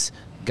Mindy's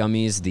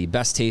gummies, the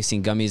best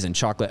tasting gummies and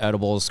chocolate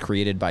edibles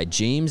created by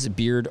James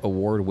Beard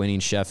award-winning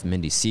chef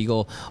Mindy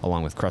Siegel,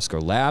 along with Cresco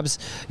Labs.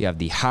 You have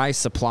the High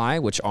Supply,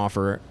 which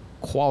offer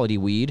quality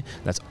weed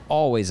that's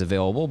always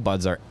available.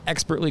 Buds are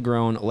expertly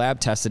grown, lab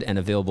tested, and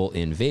available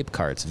in vape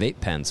carts,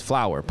 vape pens,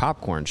 flour,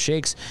 popcorn,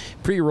 shakes,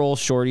 pre-roll,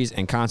 shorties,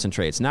 and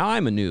concentrates. Now,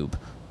 I'm a noob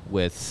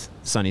with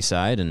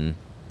Sunnyside and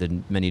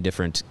the many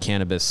different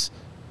cannabis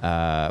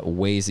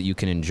ways that you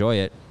can enjoy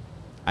it.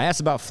 I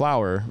asked about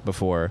flour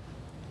before.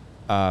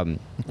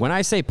 When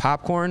I say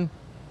popcorn,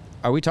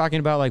 are we talking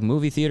about like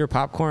movie theater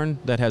popcorn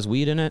that has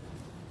weed in it?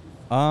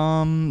 That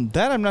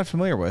I'm not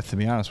familiar with, to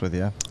be honest with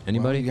you.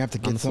 Anybody? Well, you have to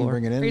get some,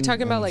 bring it in. Are you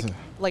talking about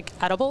like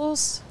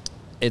edibles?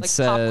 It like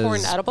says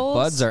popcorn edibles?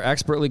 Buds are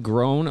expertly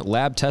grown,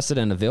 lab tested,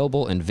 and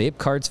available in vape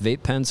carts,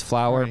 vape pens,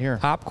 flour,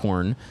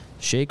 popcorn,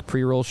 shake,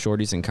 pre-roll,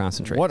 shorties, and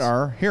concentrates.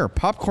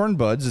 Popcorn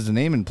buds, as the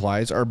name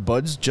implies, are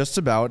buds just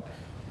about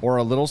or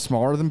a little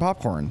smaller than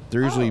popcorn.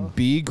 They're usually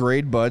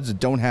B-grade buds that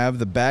don't have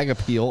the bag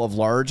appeal of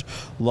large,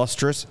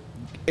 lustrous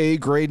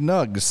A-grade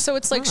nugs. So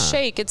it's like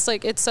shake. It's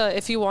like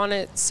if you want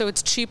it, so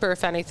it's cheaper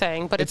if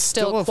anything, but it's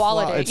still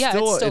quality.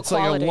 It's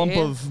quality. Like a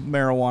lump of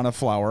marijuana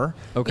flour.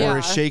 Okay.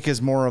 Whereas shake is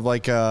more of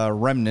like a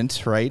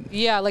remnant, right?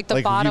 Yeah, like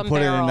the bottom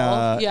barrel.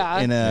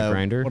 In a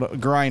grinder.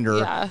 Grinder.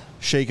 Yeah.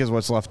 Shake is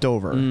what's left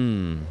over.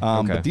 Okay.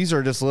 But these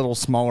are just little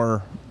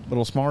smaller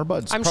little smaller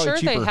buds. I'm Probably sure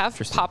cheaper. they have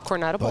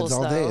popcorn edibles, Buds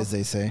all though. day, as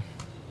they say. You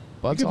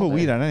Buds can all put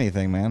weed day. on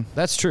anything, man.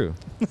 That's true.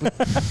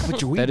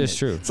 Put your weed That in is it.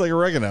 true. It's like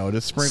oregano.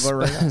 Just sprinkle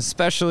oregano.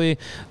 Especially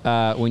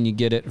when you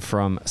get it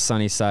from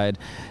Sunnyside.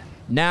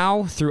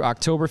 Now through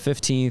October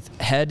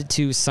 15th, head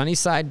to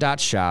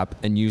sunnyside.shop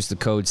and use the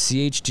code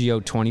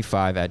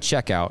CHGO25 at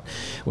checkout.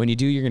 When you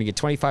do, you're going to get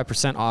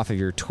 25% off of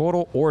your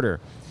total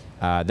order.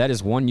 That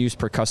is one use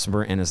per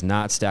customer and is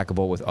not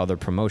stackable with other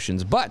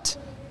promotions, but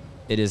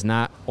it is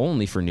not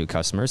only for new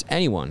customers.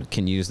 Anyone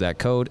can use that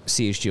code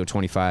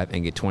CHGO25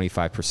 and get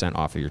 25%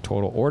 off of your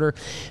total order.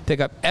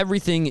 Pick up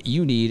everything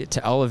you need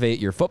to elevate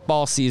your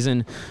football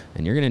season,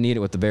 and you're going to need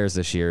it with the Bears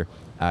this year.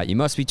 You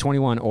must be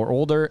 21 or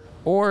older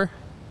or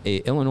a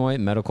Illinois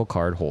medical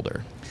card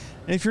holder.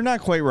 And if you're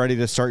not quite ready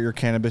to start your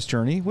cannabis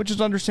journey, which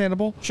is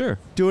understandable, Sure.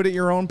 do it at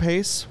your own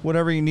pace,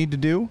 whatever you need to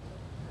do.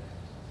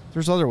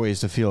 There's other ways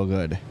to feel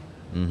good.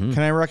 Mm-hmm.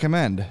 Can I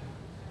recommend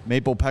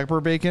maple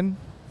pepper bacon,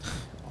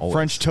 Always.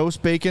 French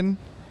toast bacon,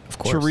 Of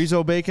course.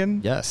 chorizo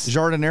bacon, Yes.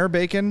 jardiniere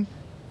bacon?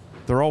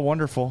 They're all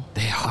wonderful.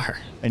 They are.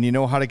 And you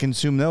know how to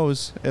consume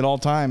those at all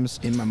times.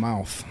 In my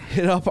mouth.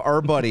 Hit up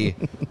our buddy,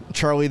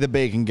 Charlie the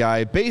Bacon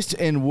Guy. Based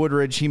in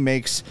Woodridge, he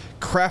makes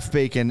craft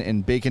bacon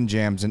and bacon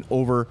jams in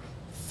over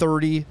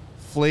 30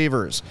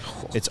 flavors.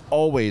 It's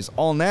always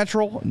all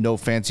natural, no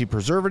fancy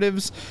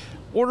preservatives.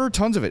 Order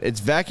tons of it. It's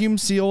vacuum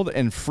sealed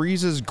and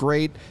freezes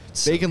great.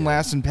 Bacon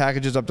lasts in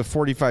packages up to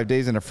 45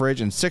 days in a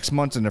fridge and 6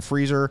 months in the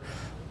freezer.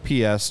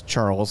 P.S.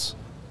 Charles,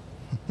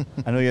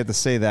 I know you have to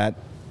say that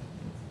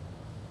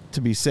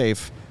to be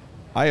safe.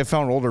 I have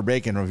found older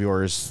bacon of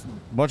yours,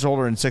 much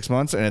older than 6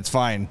 months, and it's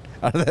fine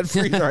out of that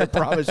freezer. I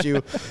promise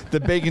you.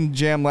 The bacon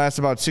jam lasts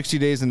about 60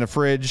 days in the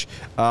fridge,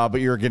 but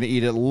you're going to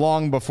eat it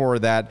long before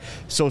that.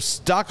 So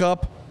stock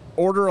up,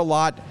 order a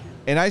lot,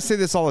 and I say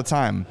this all the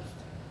time.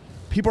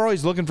 People are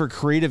always looking for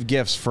creative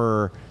gifts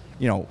for,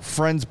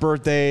 friends'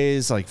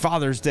 birthdays, like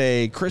Father's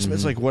Day,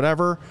 Christmas, like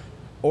whatever.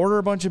 Order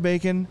a bunch of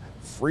bacon,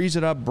 freeze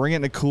it up, bring it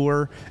in a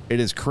cooler. It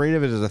is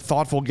creative. It is a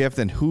thoughtful gift,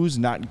 and who's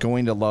not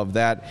going to love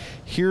that?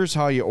 Here's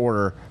how you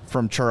order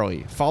from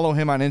Charlie. Follow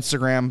him on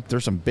Instagram.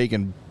 There's some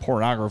bacon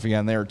pornography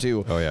on there,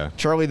 too. Oh, yeah.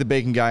 Charlie the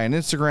Bacon Guy on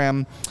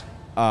Instagram,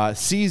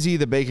 CZ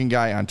the Bacon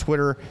Guy on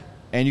Twitter,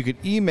 and you could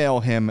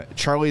email him,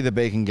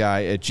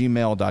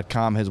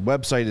 charliethebaconguy@gmail.com. His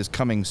website is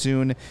coming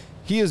soon.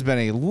 He has been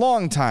a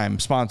longtime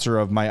sponsor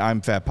of my I'm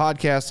Fat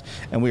podcast,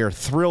 and we are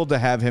thrilled to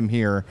have him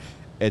here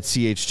at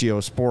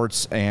CHGO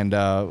Sports, and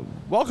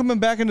welcome him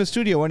back in the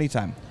studio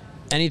anytime.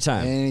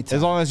 Anytime.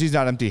 As long as he's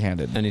not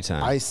empty-handed.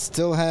 Anytime. I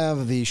still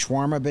have the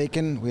shawarma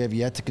bacon. We have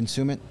yet to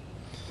consume it.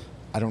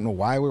 I don't know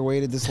why we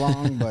waited this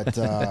long, but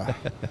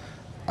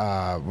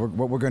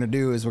what we're going to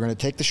do is we're going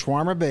to take the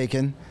shawarma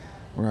bacon,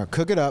 we're going to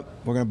cook it up,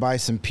 we're going to buy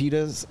some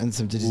pitas and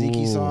some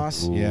tzatziki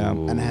sauce,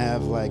 and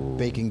have like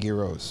bacon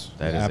gyros.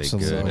 That is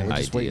Absolutely. a good We're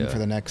just waiting idea. for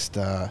the next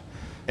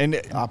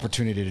And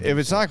opportunity to do if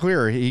it's so. not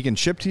clear, he can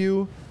ship to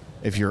you.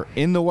 If you're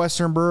in the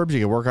Western Burbs,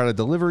 you can work out a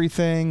delivery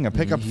thing, a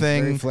pickup He's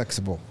thing. very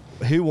flexible.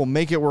 He will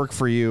make it work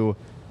for you.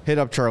 Hit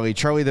up Charlie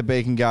the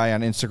Bacon Guy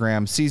on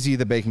Instagram, CZ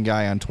the Bacon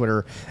Guy on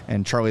Twitter,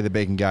 and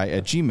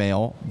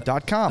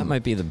charliethebaconguy@gmail.com. That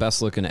might be the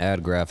best looking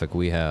ad graphic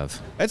we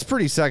have. That's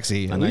pretty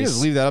sexy. We just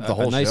leave that up the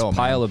whole A nice show.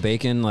 pile man. of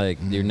bacon, like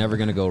you're never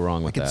gonna go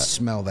wrong I with can that.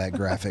 smell that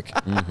graphic.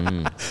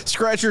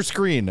 Scratch your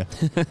screen.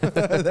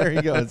 There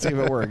you go. Let's see if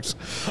it works.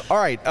 All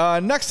right.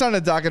 Next on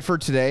the docket for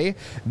today,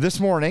 this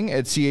morning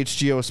at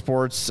CHGO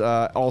Sports,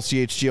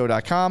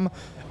 allchgo.com,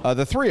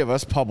 the three of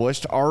us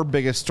published our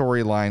biggest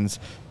storylines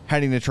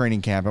heading to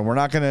training camp. And we're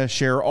not going to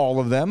share all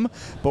of them,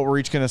 but we're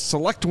each going to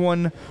select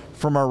one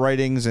from our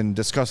writings and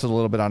discuss it a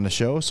little bit on the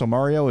show. So,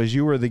 Mario, as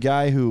you were the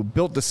guy who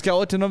built the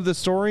skeleton of the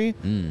story,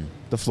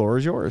 the floor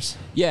is yours.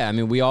 Yeah, I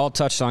mean, we all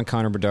touched on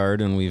Connor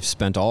Bedard, and we've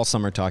spent all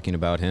summer talking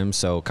about him.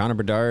 So Connor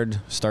Bedard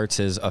starts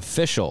his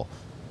official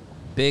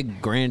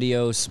big,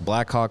 grandiose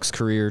Blackhawks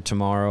career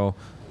tomorrow.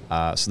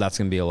 So that's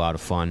going to be a lot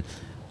of fun.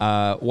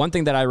 One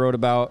thing that I wrote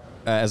about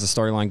as a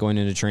storyline going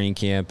into training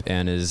camp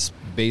and is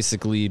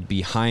basically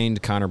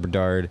behind Connor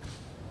Bedard,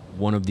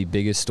 one of the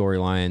biggest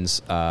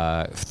storylines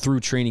through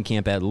training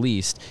camp at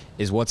least,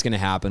 is what's going to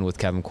happen with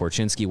Kevin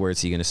Korchinski. Where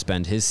is he going to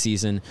spend his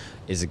season?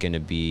 Is it going to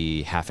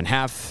be half and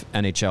half,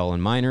 NHL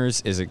and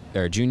minors?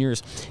 Or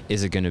juniors?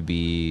 Is it going to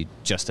be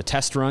just a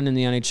test run in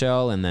the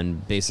NHL and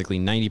then basically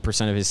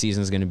 90% of his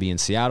season is going to be in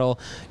Seattle?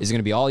 Is it going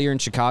to be all year in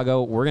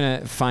Chicago? We're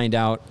going to find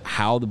out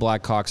how the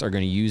Blackhawks are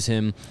going to use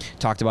him.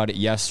 Talked about it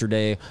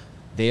yesterday.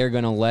 They are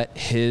going to let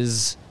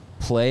his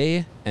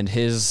play and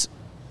his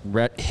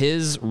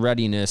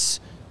readiness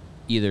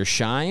either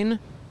shine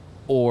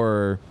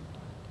or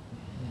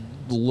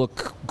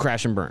look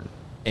crash and burn,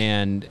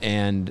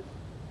 and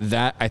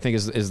that I think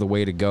is the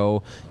way to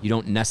go. You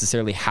don't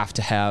necessarily have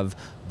to have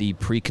the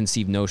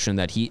preconceived notion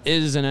that he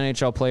is an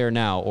NHL player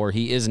now or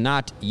he is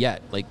not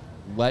yet. Like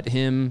let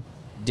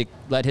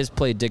his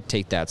play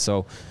dictate that.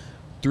 So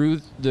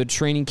through the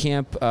training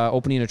camp,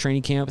 opening a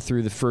training camp,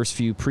 through the first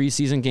few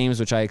preseason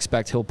games, which I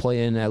expect he'll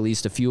play in at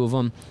least a few of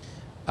them,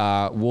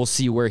 we'll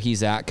see where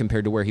he's at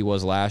compared to where he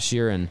was last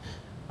year. And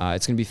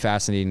It's going to be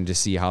fascinating to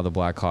see how the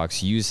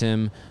Blackhawks use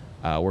him.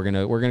 We're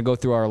gonna go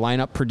through our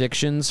lineup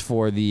predictions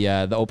for the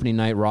opening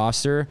night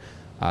roster.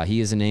 He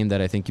is a name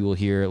that I think you will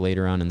hear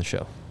later on in the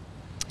show.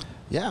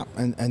 Yeah,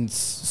 and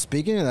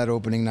speaking of that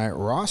opening night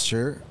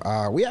roster,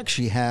 we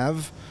actually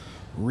have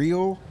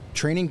real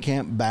training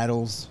camp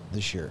battles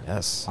this year.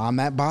 Yes. On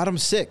that bottom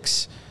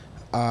six.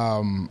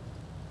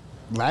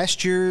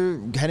 Last year,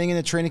 heading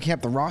into training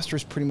camp, the roster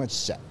is pretty much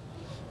set.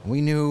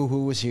 We knew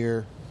who was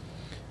here.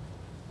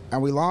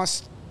 And we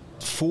lost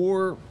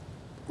 4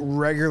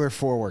 regular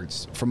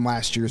forwards from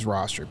last year's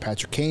roster.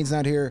 Patrick Kane's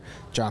not here.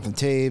 Jonathan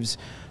Taves.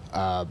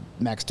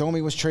 Max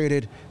Domi was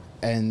traded.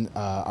 And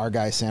our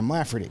guy, Sam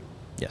Lafferty.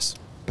 Yes.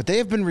 But they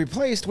have been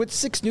replaced with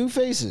 6 new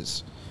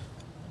faces.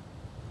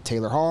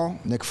 Taylor Hall,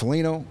 Nick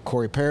Foligno,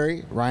 Corey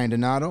Perry, Ryan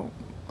Donato.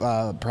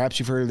 Perhaps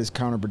you've heard of this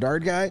Connor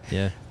Bedard guy.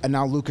 Yeah. And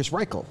now Lucas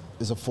Reichel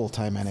is a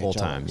full-time NHL.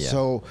 Full-time, yeah.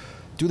 So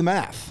do the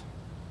math.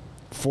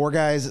 4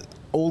 guys,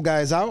 old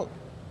guys out,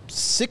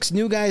 6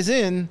 new guys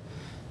in.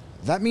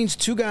 That means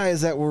 2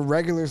 guys that were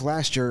regulars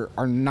last year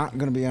are not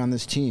going to be on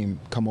this team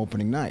come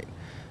opening night.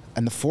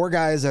 And the 4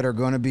 guys that are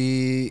going to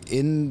be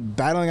in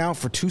battling out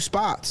for 2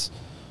 spots,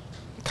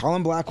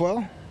 Colin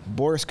Blackwell,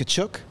 Boris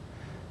Tkachuk,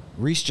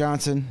 Reese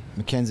Johnson,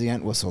 Mackenzie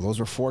Entwistle. Those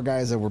were 4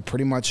 guys that were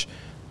pretty much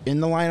in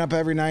the lineup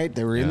every night.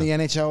 They were in the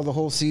NHL the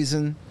whole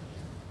season.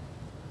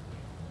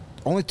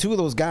 Only 2 of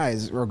those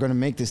guys are going to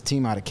make this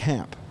team out of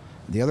camp.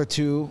 The other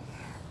 2,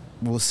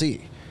 we'll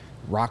see.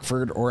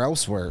 Rockford or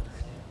elsewhere.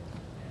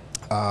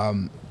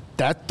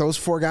 Those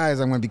 4 guys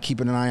I'm going to be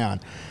keeping an eye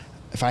on.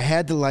 If I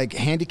had to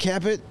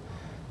handicap it,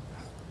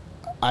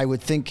 I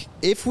would think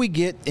if we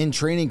get in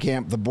training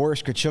camp the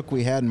Boris Tkachuk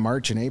we had in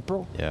March and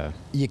April,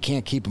 you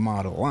can't keep him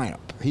out of the lineup.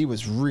 He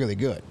was really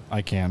good.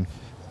 I can.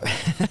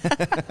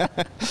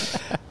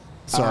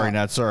 Sorry,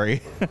 not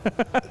sorry.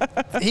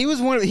 He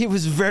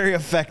was very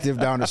effective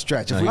down the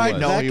stretch. If we get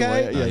that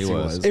guy, yes, he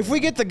was. If we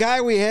get the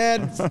guy we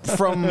had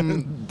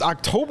from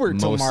October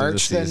till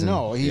March, then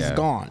no, he's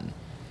gone.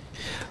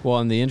 Well,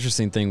 and the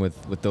interesting thing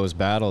with those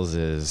battles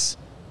is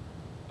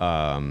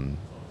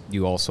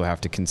you also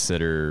have to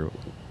consider,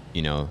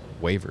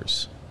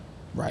 waivers.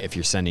 Right. If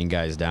you're sending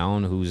guys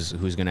down, who's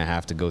going to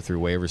have to go through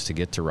waivers to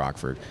get to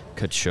Rockford?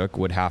 Tkachuk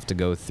would have to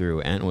go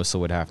through. Entwistle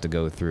would have to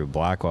go through.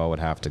 Blackwell would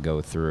have to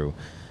go through.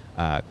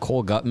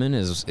 Cole Guttman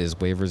is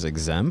waivers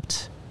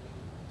exempt.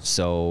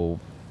 So,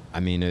 I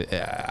mean,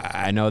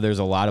 I know there's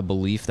a lot of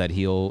belief that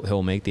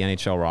he'll make the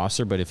NHL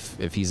roster, but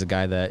if he's a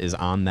guy that is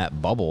on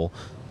that bubble,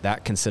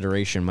 that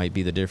consideration might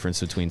be the difference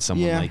between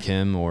someone like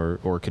him or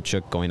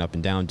Tkachuk going up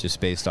and down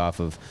just based off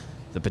of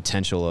the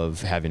potential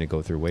of having to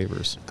go through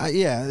waivers.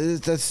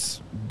 That's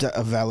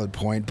a valid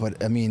point.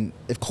 But, I mean,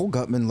 if Cole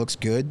Guttman looks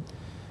good,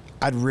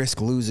 I'd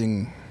risk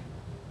losing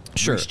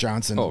Reese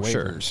Johnson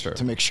waivers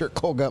to make sure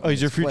Cole Guttman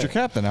he's your future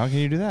captain. How can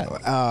you do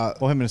that?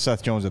 Him and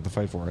Seth Jones have to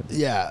fight for it.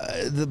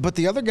 Yeah, but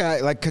the other guy,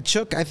 like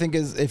Tkachuk, I think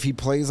if he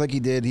plays like he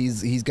did,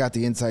 he's got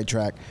the inside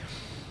track.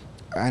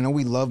 I know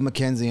we love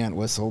Mackenzie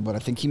Entwistle, but I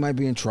think he might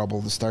be in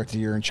trouble to start the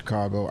year in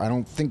Chicago. I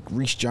don't think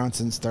Reese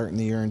Johnson's starting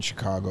the year in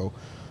Chicago.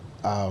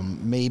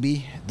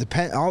 Maybe.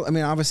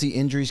 Obviously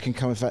injuries can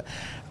come.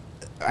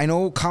 I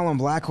know Colin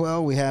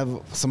Blackwell, we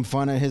have some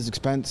fun at his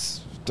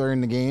expense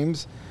during the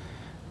games,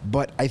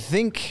 but I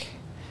think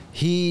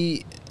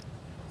I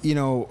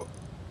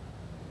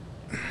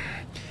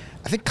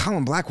think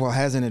Colin Blackwell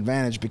has an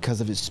advantage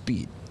because of his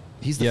speed.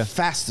 He's the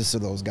fastest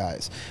of those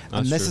guys.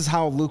 And this is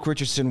how Luke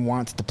Richardson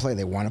wants to play.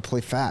 They want to play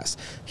fast.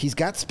 He's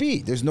got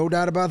speed. There's no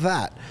doubt about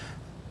that.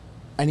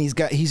 And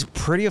he's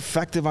pretty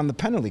effective on the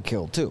penalty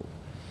kill, too.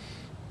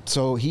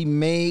 So he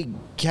may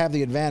have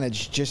the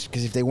advantage just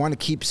because if they want to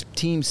keep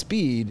team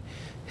speed,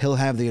 he'll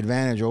have the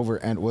advantage over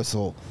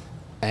Entwistle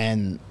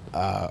and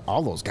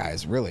all those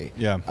guys, really.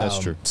 Yeah, that's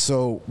true.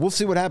 So we'll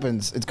see what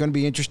happens. It's going to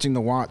be interesting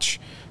to watch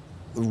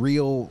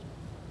real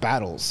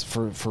battles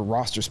for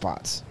roster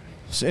spots.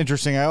 It's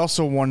interesting. I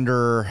also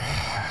wonder,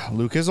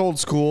 Luke is old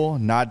school,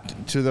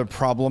 not to the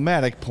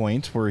problematic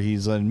point where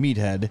he's a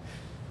meathead,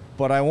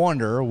 but I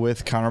wonder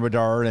with Connor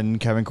Bedard and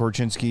Kevin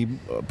Korchinski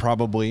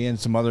probably and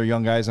some other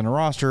young guys on the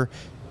roster,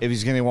 if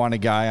he's going to want a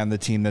guy on the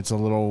team that's a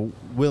little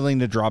willing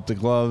to drop the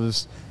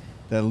gloves,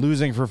 that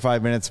losing for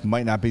 5 minutes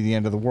might not be the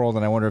end of the world,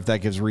 and I wonder if that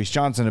gives Reese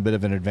Johnson a bit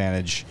of an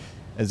advantage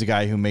as a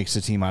guy who makes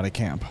the team out of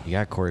camp. You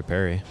got Corey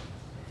Perry.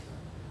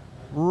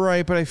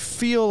 Right, but I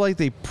feel like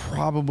they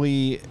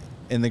probably,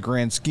 in the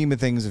grand scheme of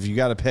things, if you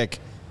got to pick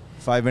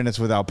 5 minutes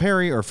without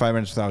Perry or 5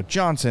 minutes without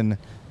Johnson,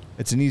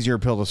 it's an easier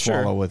pill to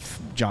swallow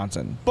with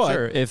Johnson. But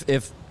sure,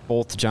 if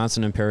both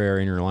Johnson and Perry are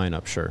in your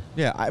lineup, sure.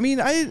 Yeah, I mean,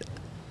 I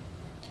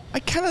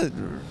kind of,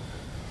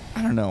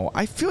 I don't know.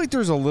 I feel like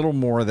there's a little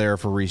more there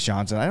for Reese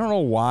Johnson. I don't know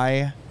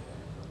why.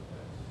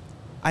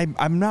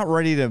 I'm not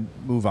ready to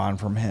move on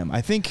from him.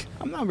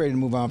 I'm not ready to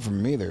move on from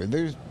him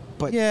either.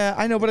 Yeah,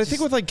 I know, but I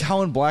think with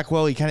Colin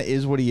Blackwell, he kind of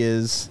is what he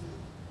is.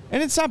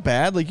 And it's not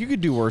bad. You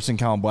could do worse than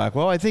Colin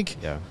Blackwell. I think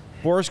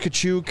Boris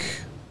Tkachuk,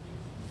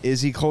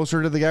 is he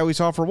closer to the guy we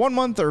saw for 1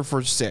 month or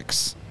for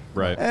 6?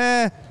 Right.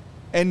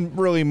 And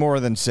really more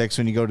than 6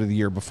 when you go to the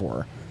year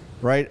before.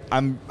 right?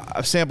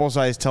 Sample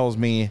size tells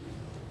me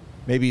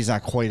maybe he's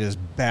not quite as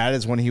bad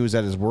as when he was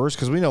at his worst,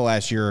 because we know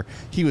last year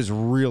he was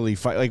really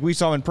like we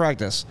saw him in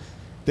practice.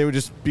 They would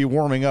just be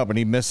warming up and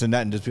he'd miss the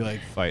net and just be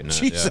like, fighting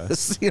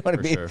Jesus, it, yeah. You know what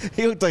I mean? Sure.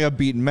 He looked like a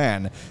beaten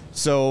man.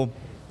 So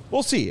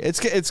we'll see. It's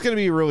going to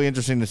be really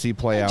interesting to see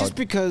play out. Just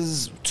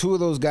because two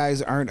of those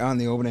guys aren't on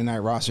the opening night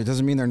roster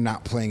doesn't mean they're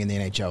not playing in the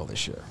NHL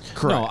this year.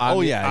 Correct. No,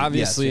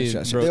 obviously,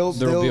 yes. There'll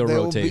be a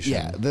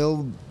rotation.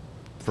 They'll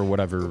for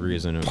whatever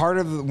reason.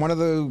 One of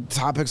the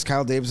topics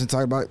Kyle Davidson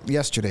talked about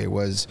yesterday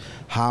was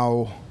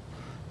how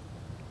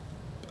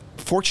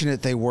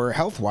fortunate they were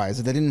health-wise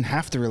that they didn't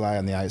have to rely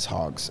on the Ice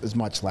Hogs as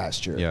much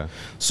last year. Yeah.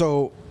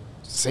 So,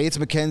 say it's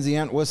Mackenzie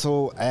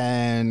Entwistle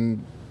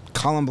and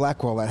Colin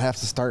Blackwell that have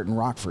to start in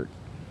Rockford.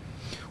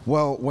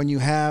 Well, when you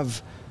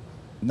have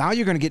now,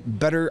 you're going to get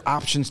better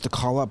options to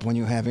call up when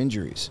you have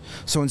injuries.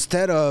 So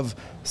instead of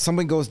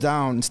somebody goes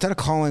down, instead of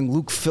calling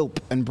Luke Philp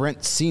and Brent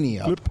Seney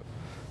up.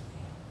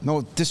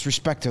 No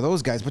disrespect to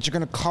those guys, but you're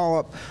going to call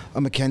up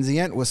a Mackenzie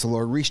Entwistle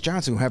or Reese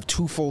Johnson who have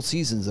 2 full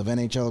seasons of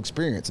NHL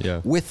experience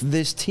with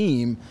this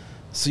team,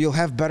 so you'll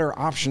have better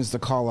options to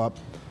call up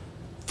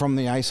from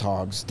the Ice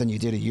Hogs than you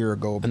did a year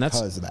ago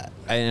because of that.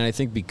 And I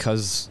think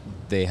because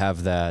they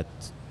have that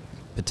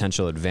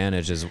potential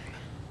advantage is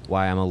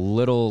why I'm a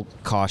little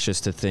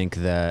cautious to think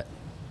that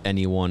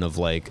anyone of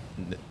like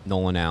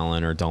Nolan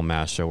Allen or Del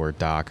Mastro or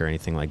Doc or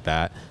anything like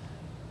that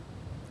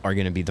are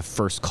going to be the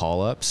first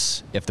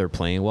call-ups if they're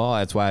playing well.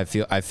 That's why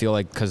I feel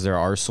like because there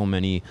are so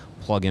many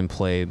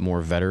plug-and-play,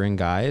 more veteran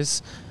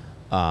guys,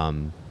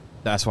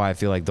 that's why I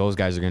feel like those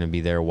guys are going to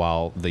be there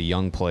while the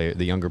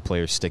younger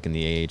players stick in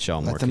the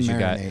AHL more.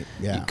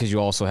 Because you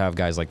also have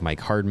guys like Mike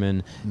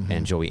Hardman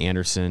and Joey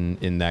Anderson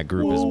in that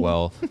group as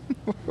well.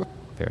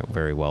 Very,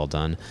 very well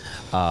done.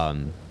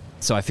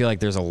 So I feel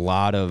like there's a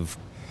lot of,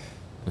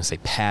 I'm going to say,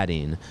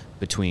 padding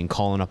between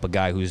calling up a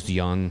guy who's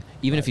young,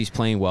 even if he's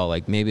playing well.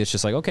 Like maybe it's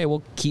just like, okay,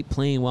 we'll keep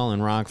playing well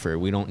in Rockford.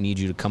 We don't need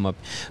you to come up.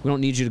 We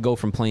don't need you to go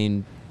from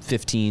playing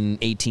 15,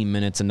 18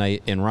 minutes a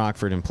night in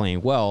Rockford and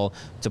playing well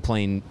to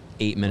playing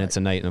 8 minutes a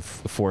night in a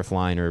fourth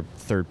line or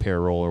third pair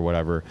role or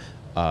whatever.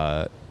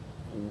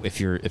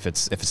 If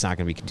it's not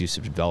going to be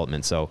conducive to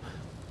development. So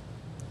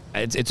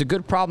it's a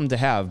good problem to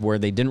have where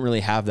they didn't really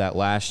have that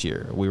last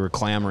year. We were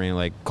clamoring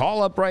like,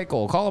 call up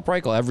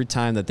Reichel every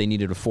time that they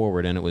needed a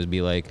forward, and it would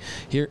be like,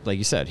 here, like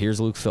you said,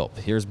 here's Luke Philp,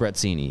 here's Brett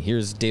Seney,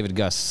 here's David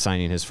Gus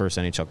signing his first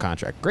NHL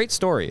contract. Great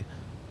story,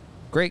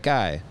 great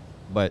guy,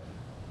 but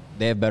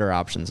they have better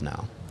options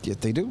now. Yes,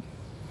 they do.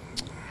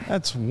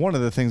 That's one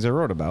of the things I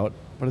wrote about,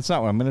 but it's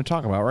not what I'm going to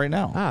talk about right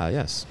now.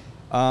 Yes.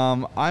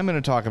 I'm going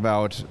to talk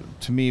about,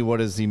 to me,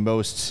 what is the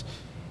most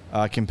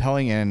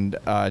compelling and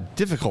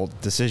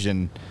difficult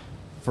decision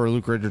for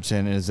Luke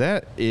Richardson is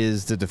the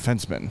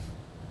defenseman.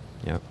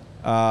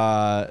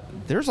 Yeah.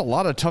 There's a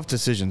lot of tough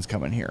decisions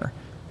coming here.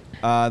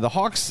 The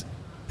Hawks,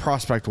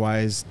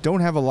 prospect-wise,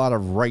 don't have a lot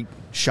of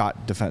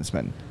right-shot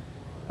defensemen.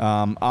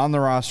 On the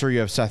roster, you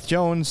have Seth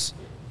Jones,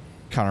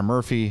 Connor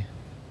Murphy,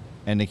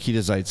 and Nikita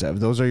Zaitsev.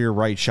 Those are your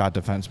right-shot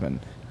defensemen.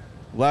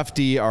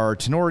 Lefty are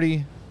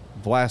Tenorti,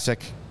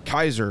 Vlasic,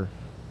 Kaiser,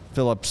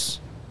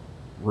 Phillips,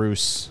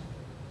 Roos.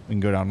 We can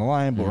go down the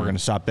line, but we're going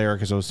to stop there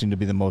because those seem to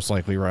be the most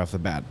likely right off the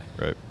bat.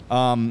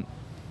 Right.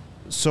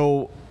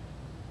 So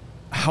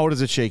how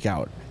does it shake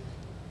out?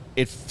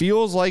 It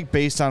feels like,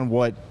 based on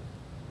what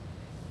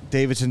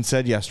Davidson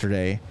said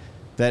yesterday,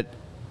 that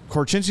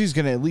Korchinski's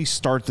going to at least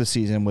start the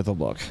season with a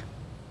look.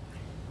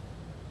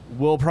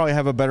 We'll probably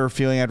have a better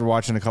feeling after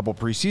watching a couple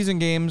preseason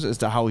games as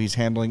to how he's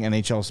handling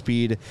NHL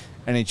speed,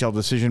 NHL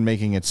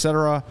decision-making,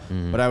 etc.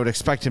 But I would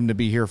expect him to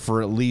be here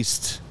for at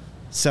least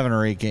 7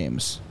 or 8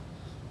 games.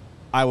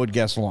 I would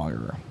guess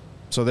longer.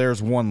 So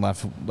there's one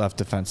left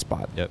defense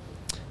spot. Yep.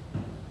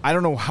 I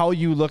don't know how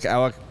you look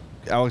Alex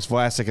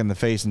Vlasic in the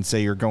face and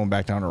say you're going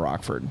back down to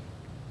Rockford.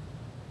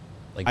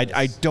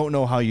 I don't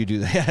know how you do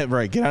that.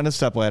 Right. Get on a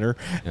stepladder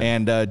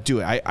and do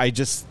it.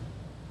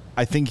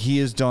 I think he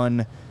has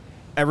done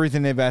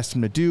everything they've asked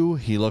him to do.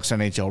 He looks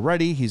NHL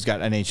ready. He's got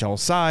NHL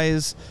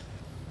size.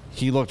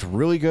 He looked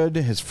really good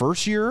his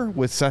first year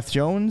with Seth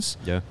Jones.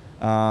 Yeah.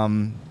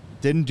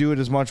 Didn't do it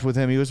as much with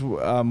him. He was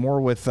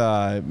more with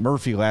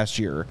Murphy last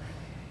year.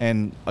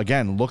 And,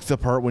 again, looked the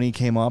part when he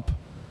came up.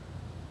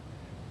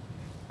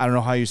 I don't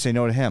know how you say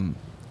no to him.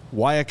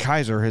 Wyatt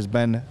Kaiser has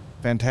been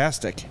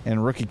fantastic in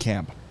rookie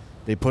camp.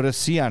 They put a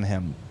C on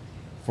him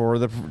for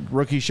the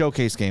rookie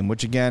showcase game,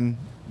 which, again,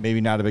 maybe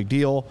not a big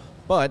deal.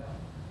 But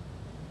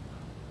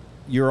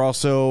you're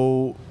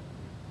also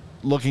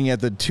looking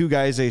at the 2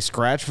 guys they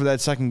scratched for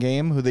that second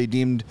game who they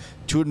deemed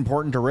too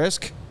important to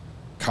risk.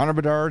 Connor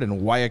Bedard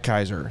and Wyatt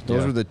Kaiser.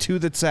 Those are the 2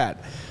 that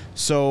sat.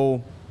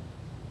 So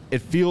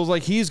it feels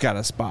like he's got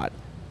a spot.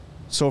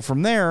 So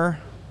from there,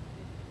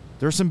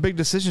 there's some big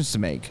decisions to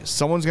make.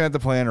 Someone's going to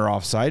have to play under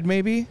offside,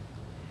 maybe.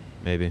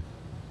 Maybe.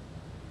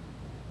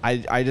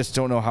 I just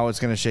don't know how it's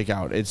going to shake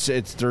out.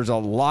 There's a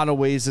lot of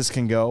ways this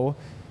can go.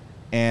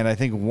 And I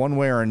think one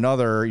way or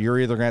another, you're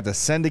either going to have to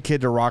send a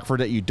kid to Rockford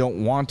that you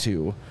don't want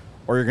to,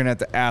 or you're going to have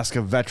to ask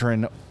a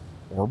veteran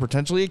or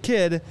potentially a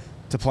kid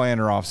to play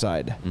under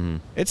offside. Mm-hmm.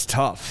 It's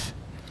tough.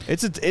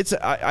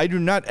 I do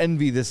not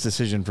envy this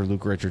decision for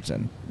Luke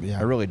Richardson. Yeah.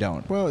 I really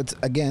don't. Well, it's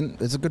a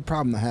good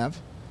problem to have.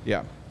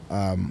 Yeah.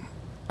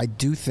 I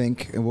do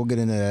think, and we'll get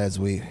into that as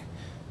we,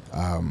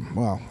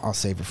 I'll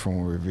save it for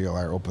when we reveal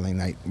our opening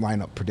night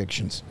lineup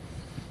predictions.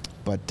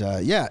 But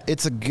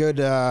it's a good.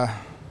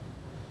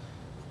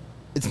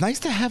 It's nice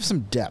to have some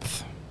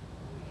depth.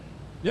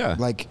 Yeah.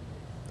 Like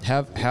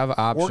have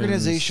options.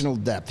 Organizational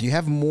depth. You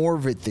have more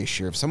of it this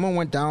year. If someone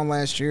went down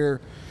last year,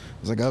 it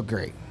was like, oh,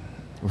 great.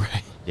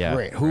 Right. Yeah.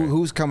 Great.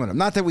 Who's coming up?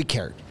 Not that we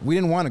cared. We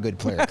didn't want a good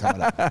player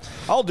coming up.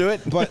 I'll do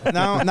it. But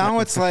now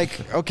it's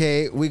like,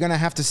 okay, we're going to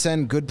have to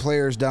send good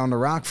players down to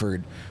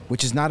Rockford,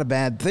 which is not a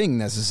bad thing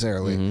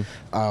necessarily.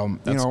 Mm-hmm.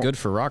 That's good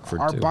for Rockford,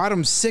 our too. Our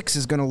bottom six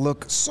is going to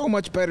look so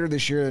much better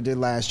this year than it did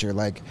last year.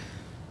 Like,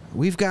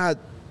 we've got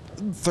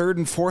third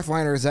and fourth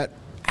liners that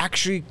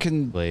actually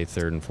can play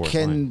third and fourth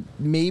can line.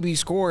 Maybe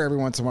score every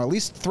once in a while, at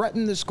least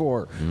threaten to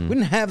score. We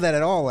didn't have that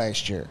at all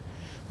last year.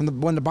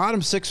 When the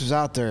bottom six was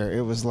out there,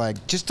 it was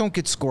like, just don't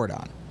get scored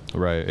on.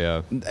 Right,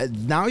 yeah.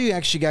 Now you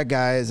actually got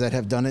guys that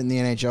have done it in the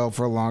NHL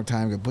for a long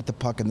time, can put the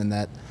puck in the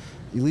net.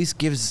 At least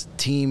gives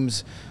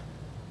teams,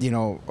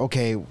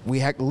 okay,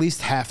 we at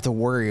least have to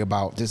worry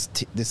about this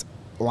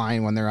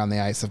line when they're on the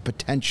ice of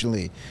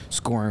potentially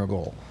scoring a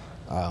goal.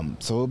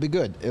 So it'll be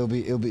good.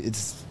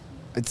 It's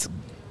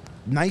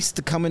nice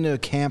to come into a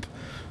camp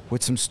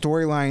with some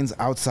storylines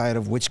outside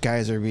of which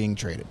guys are being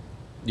traded.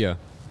 Yeah,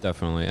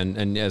 definitely.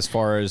 And as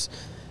far as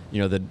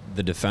the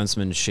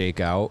defensemen shake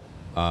out,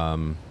 I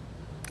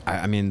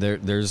mean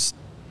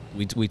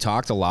we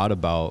talked a lot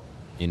about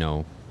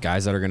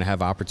guys that are going to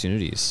have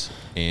opportunities,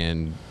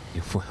 and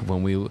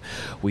when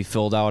we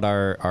filled out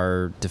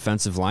our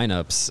defensive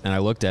lineups, and I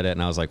looked at it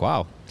and I was like,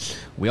 wow,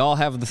 we all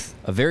have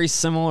a very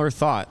similar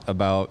thought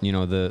about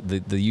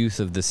the youth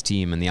of this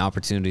team and the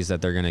opportunities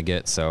that they're going to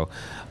get. So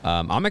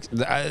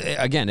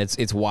again,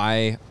 it's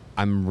why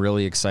I'm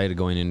really excited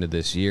going into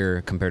this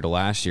year compared to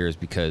last year, is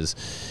because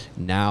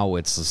now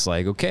it's just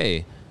like,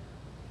 okay,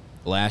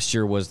 last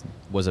year was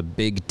a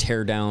big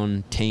tear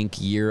down tank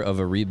year of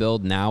a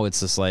rebuild. Now it's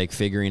just like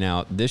figuring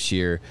out this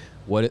year,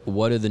 what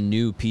are the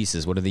new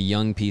pieces? What do the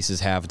young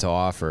pieces have to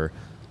offer?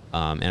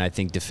 And I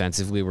think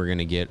defensively we're going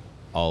to get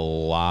a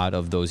lot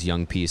of those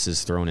young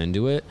pieces thrown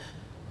into it.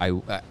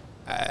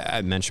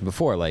 I mentioned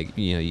before, like,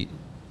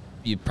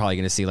 you're probably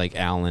going to see like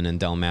Allen and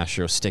Del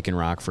Mastro stick in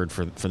Rockford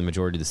for the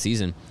majority of the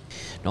season.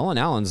 Nolan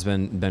Allen's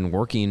been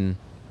working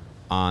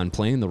on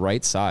playing the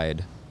right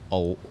side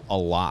a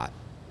lot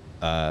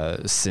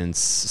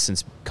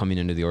since coming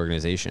into the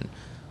organization.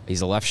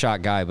 He's a left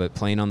shot guy, but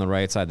playing on the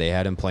right side. They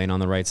had him playing on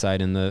the right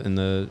side in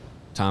the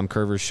Tom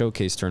Curvers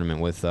Showcase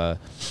tournament with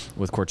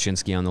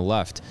Korchinski on the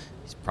left.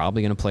 He's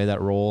probably going to play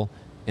that role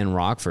in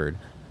Rockford.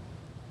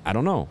 I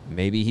don't know.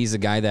 Maybe he's a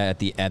guy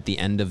that at the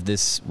end of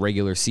this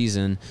regular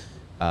season,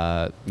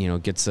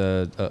 gets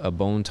a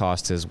bone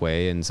tossed his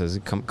way and says,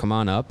 come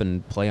on up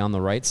and play on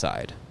the right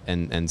side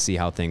and see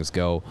how things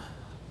go.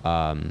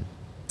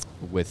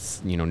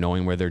 With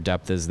knowing where their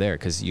depth is there,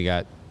 because you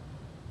got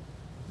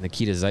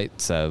Nikita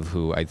Zaitsev,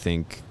 who I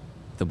think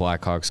the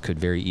Blackhawks could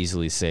very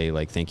easily say,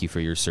 like, thank you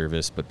for your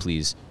service, but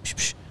please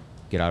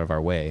get out of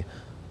our way,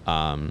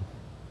 and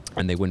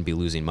they wouldn't be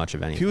losing much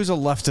of anything. If he was a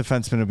left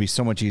defenseman, it would be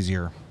so much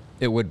easier.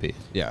 It would be,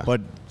 yeah. But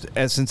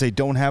since they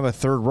don't have a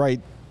third right,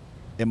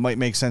 it might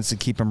make sense to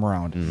keep him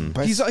around. Mm-hmm.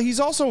 But he's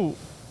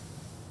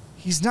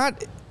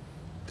not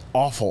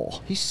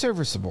awful. He's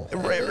serviceable.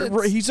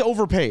 He's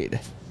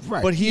overpaid.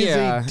 Right. But he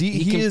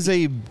is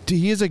a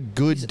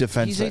good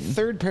defenseman. He's a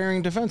third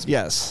pairing defenseman.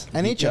 Yes.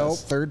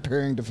 NHL third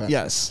pairing defenseman.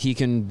 Yes. He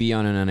can be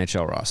on an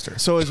NHL roster.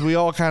 So as we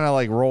all kind of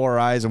like roll our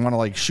eyes and want to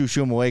like shoo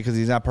him away because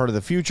he's not part of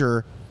the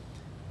future,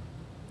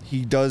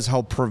 he does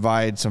help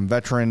provide some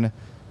veteran.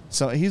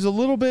 So he's got a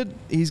little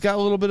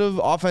bit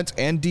of offense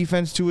and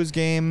defense to his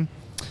game.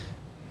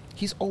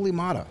 He's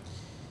Olimata.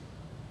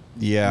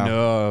 Yeah.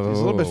 No. He's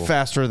a little bit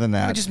faster than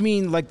that. I just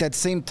mean like that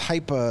same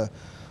type of,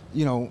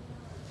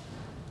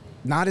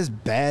 not as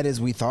bad as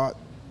we thought,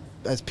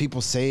 as people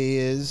say he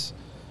is.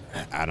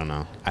 I don't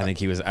know. I think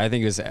he was.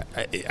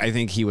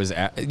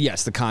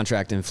 Yes, the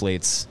contract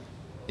inflates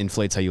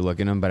how you look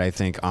at him, but I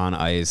think on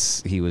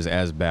ice he was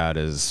as bad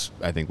as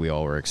I think we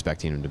all were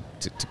expecting him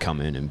to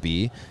come in and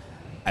be.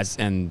 I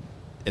don't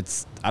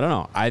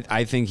know.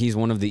 I think he's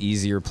one of the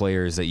easier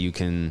players that you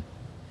can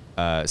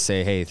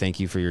say, hey, thank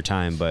you for your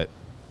time, but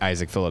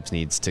Isaac Phillips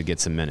needs to get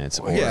some minutes.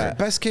 Yeah.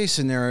 Best case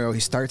scenario, he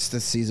starts the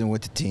season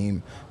with the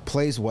team,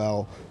 plays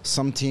well.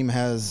 Some team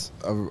has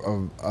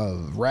a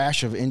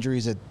rash of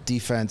injuries at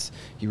defense.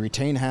 You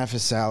retain half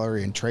his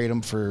salary and trade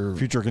him for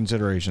future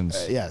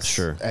considerations. Yes,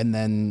 sure. And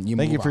then you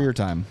thank move you for on. Your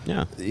time.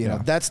 Yeah,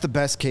 that's the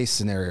best case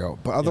scenario.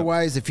 But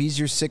otherwise, if he's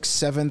your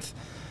 6th,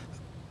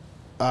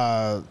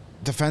 7th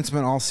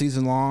defenseman all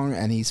season long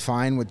and he's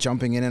fine with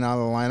jumping in and out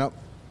of the lineup,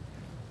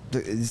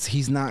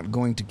 he's not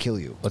going to kill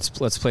you. Let's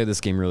play this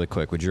game really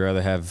quick. Would you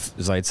rather have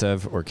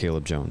Zaitsev or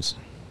Caleb Jones?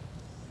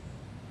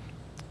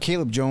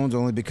 Caleb Jones,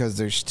 only because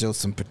there's still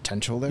some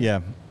potential there. Yeah,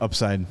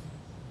 upside.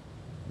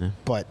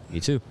 But Me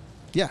too.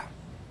 yeah,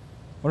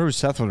 Wonder who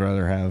Seth would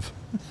rather have.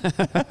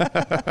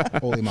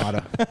 holy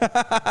mata.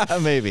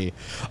 Maybe.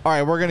 All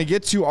right, we're going to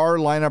get to our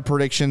lineup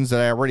predictions that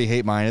I already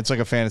hate mine. It's like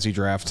a fantasy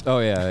draft. Oh,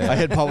 yeah. I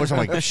hit publish. I'm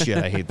like, shit,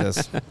 I hate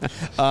this.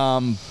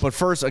 But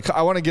first,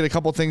 I want to get a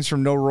couple things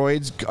from No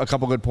Roids, a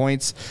couple good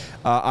points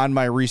on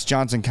my Reese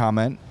Johnson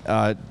comment.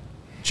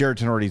 Jared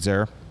Tenorti's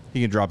there.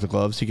 He can drop the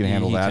gloves. He can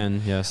handle that. He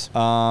can, yes.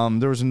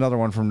 There was another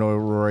one from No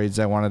Roids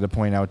I wanted to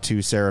point out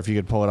too, Sarah, if you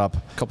could pull it up.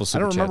 Couple I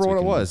don't super remember chats what we it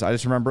can was. I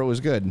just remember it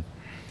was good.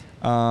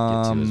 Get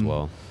to as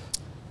well.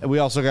 We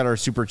also got our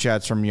super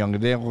chats from Young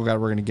Dale. We're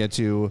going to get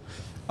to.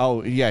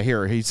 Oh, yeah,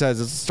 here. He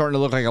says it's starting to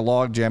look like a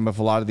logjam if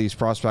a lot of these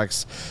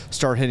prospects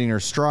start hitting their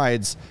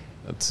strides.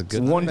 That's a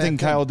good One thing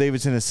Kyle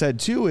Davidson has said,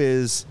 too,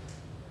 is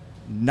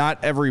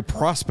not every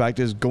prospect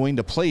is going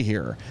to play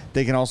here.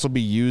 They can also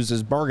be used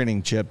as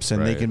bargaining chips,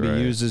 and they can be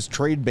used as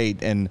trade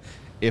bait. And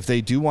if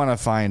they do want to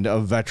find a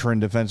veteran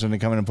defenseman to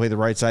come in and play the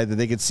right side that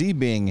they could see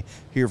being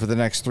here for the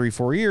next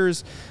 3-4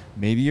 years,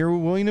 maybe you're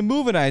willing to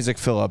move an Isaac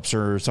Phillips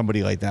or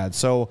somebody like that.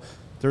 So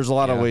there's a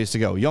lot of ways to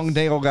go. Young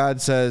Dangle God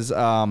says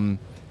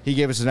he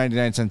gave us a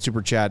 99-cent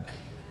super chat,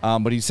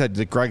 but he said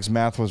that Greg's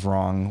math was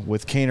wrong.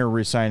 With Kaner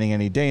resigning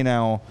any day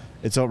now,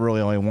 it's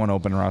really only one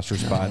open roster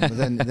spot. But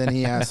then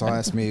he also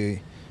asked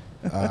me,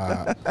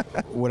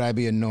 would I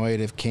be annoyed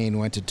if Kane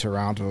went to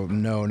Toronto?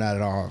 No, not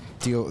at all.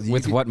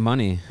 With what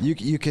money?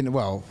 You can,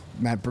 well,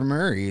 Matt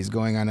Murray is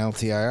going on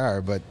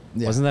LTIR, but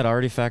yeah. Wasn't that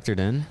already factored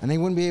in? And he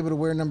wouldn't be able to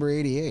wear number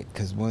 88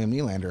 because William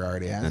Nylander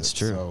already has That's it.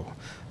 true. So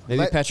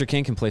Maybe Patrick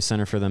Kane can play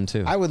center for them,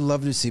 too. I would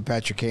love to see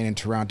Patrick Kane in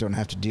Toronto and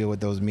have to deal with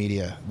that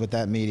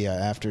media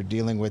after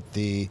dealing with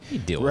the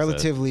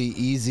relatively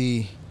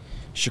easy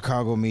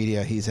Chicago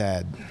media he's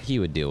had. He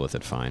would deal with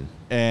it fine.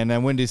 And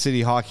then Windy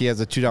City Hockey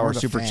has a $2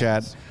 super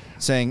chat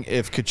saying,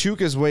 if Kachuk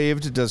is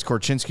waived, does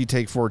Korchinski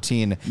take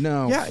 14?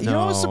 No. Yeah, you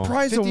know, I was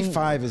surprised.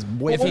 55 is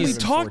way when we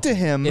talked to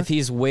him. If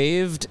he's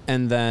waived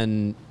and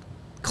then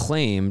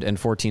claimed and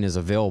 14 is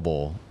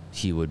available,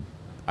 he would,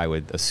 I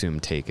would assume,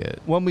 take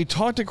it. When we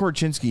talked to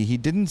Korchinski, he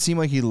didn't seem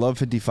like he loved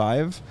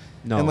 55.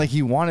 No. And like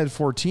he wanted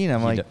 14.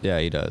 I'm like, yeah,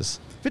 he does.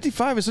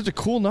 55 is such a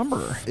cool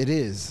number. It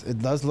is. It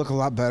does look a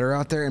lot better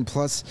out there. And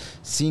plus,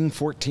 seeing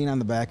 14 on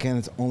the back end,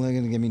 it's only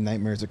going to give me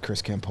nightmares of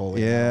Chris Campoli.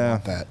 Yeah. I don't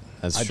want that.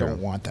 That's true. I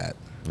don't want that.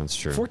 That's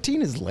true.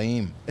 14 is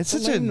lame. It's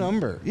such such a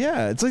number.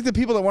 Yeah, it's like the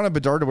people that wanted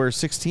Bedard to wear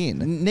 16.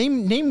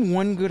 Name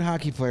one good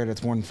hockey player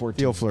that's more than 14.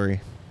 Theo Fleury.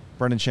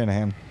 Brendan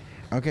Shanahan.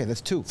 Okay,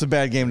 that's 2. It's a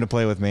bad game to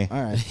play with me.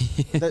 All right.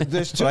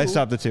 There's 2. But I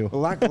stopped at 2. A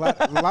lot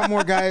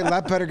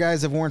better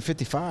guys have worn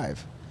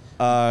 55.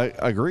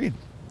 Agreed.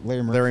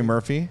 Larry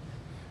Murphy.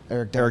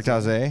 Eric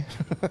Daze.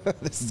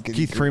 This is good.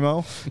 Keith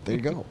Primo. There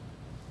you go.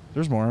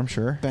 There's more, I'm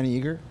sure. Benny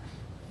Eager.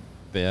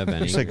 Yeah,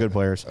 Benny. Just like good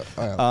players.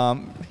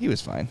 He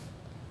was fine.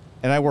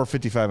 And I wore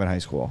 55 in high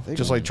school,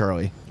 just like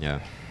Charlie. Yeah.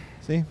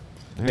 See?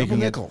 Double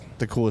nickel.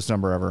 The coolest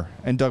number ever.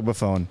 And Doug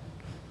Buffone,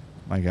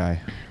 my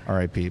guy.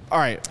 R.I.P. All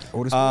right.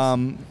 Otis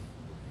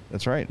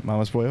that's right.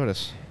 Mama's boy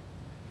Otis.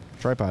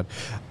 Tripod.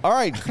 All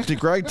right.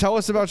 Greg, tell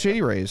us about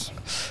Shady Rays.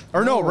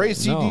 Or no, Ray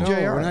CDJR.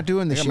 No, we're not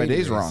doing the I got Shady my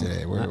days Rays wrong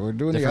today. We're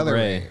doing the Different other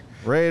Ray. Ray.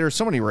 Ray, there's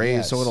so many Rays,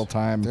 Yes. so little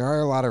time. There are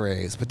a lot of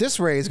Rays, but this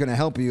Ray is going to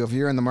help you if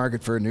you're in the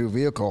market for a new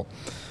vehicle.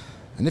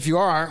 And if you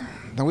are,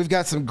 then we've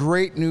got some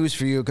great news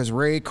for you because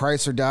Ray,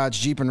 Chrysler,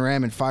 Dodge, Jeep, and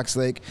Ram in Fox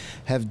Lake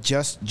have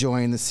just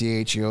joined the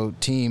CHGO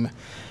team.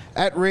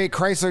 At Ray,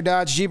 Chrysler,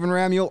 Dodge, Jeep, and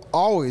Ram, you'll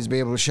always be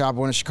able to shop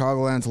one of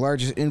Chicagoland's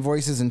largest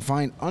invoices and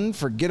find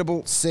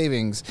unforgettable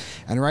savings.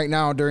 And right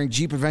now, during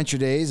Jeep Adventure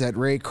Days at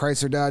Ray,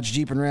 Chrysler, Dodge,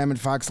 Jeep, and Ram in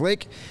Fox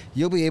Lake,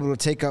 you'll be able to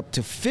take up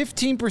to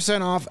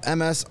 15% off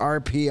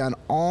MSRP on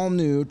all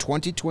new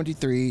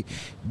 2023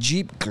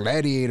 Jeep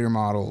Gladiator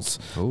models.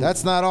 Ooh.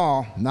 That's not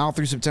all. Now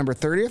through September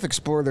 30th,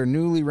 explore their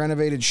newly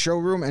renovated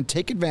showroom and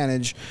take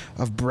advantage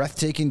of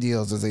breathtaking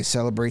deals as they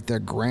celebrate their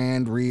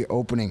grand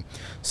reopening.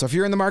 So if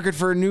you're in the market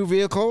for a new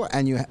vehicle,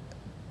 and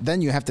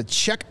then you have to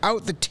check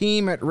out the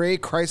team at Ray,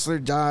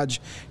 Chrysler, Dodge,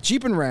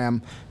 Jeep, and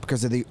Ram because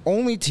they're the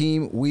only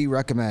team we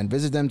recommend.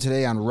 Visit them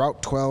today on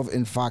Route 12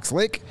 in Fox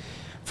Lake.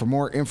 For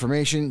more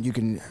information, you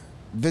can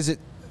visit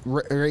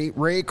Ray,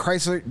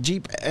 Chrysler,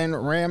 Jeep,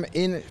 and Ram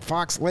in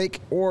Fox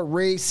Lake or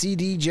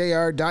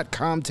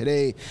raycdjr.com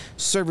today,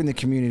 serving the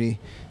community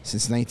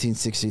since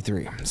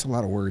 1963. There's a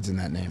lot of words in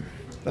that name.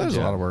 That is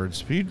a lot of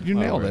words. You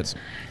nailed it.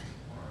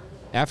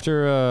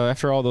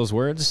 After all those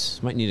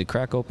words, might need to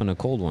crack open a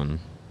cold one.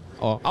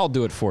 Oh, I'll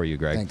do it for you,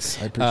 Greg. Thanks.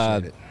 I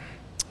appreciate it.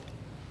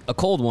 A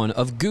cold one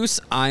of Goose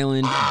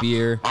Island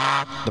Beer,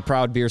 the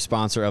proud beer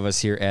sponsor of us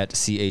here at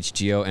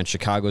CHGO and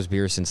Chicago's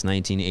beer since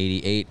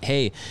 1988.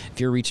 Hey, if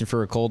you're reaching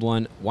for a cold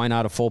one, why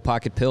not a Full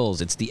Pocket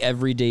Pils? It's the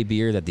everyday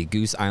beer that the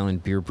Goose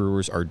Island beer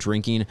brewers are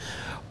drinking.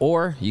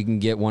 Or you can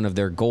get one of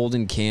their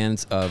golden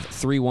cans of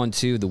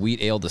 312, the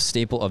wheat ale, the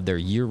staple of their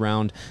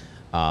year-round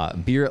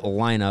beer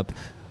lineup.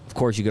 Of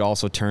course, you could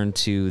also turn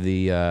to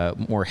the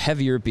more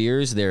heavier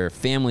beers, their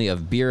family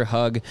of Beer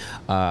Hug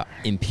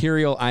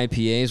Imperial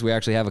IPAs. We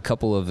actually have a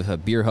couple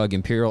of Beer Hug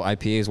Imperial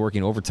IPAs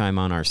working overtime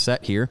on our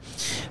set here.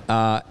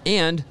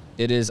 And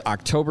It is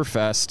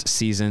Oktoberfest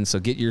season, so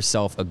get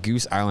yourself a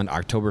Goose Island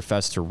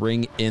Oktoberfest to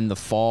ring in the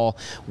fall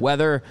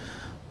weather.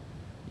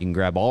 You can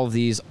grab all of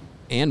these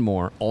and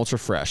more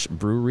ultra-fresh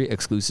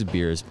brewery-exclusive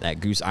beers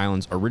at Goose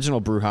Island's original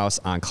brew house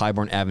on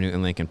Clybourne Avenue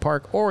in Lincoln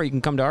Park, or you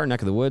can come to our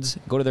neck of the woods,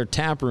 go to their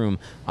tap room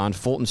on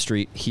Fulton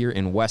Street here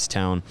in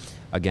Westtown.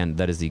 Again,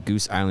 that is the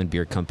Goose Island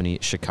Beer Company,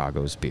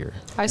 Chicago's beer.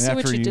 I see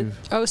what you did.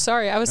 Oh,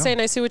 sorry. I was saying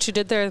I see what you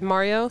did there,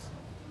 Mario.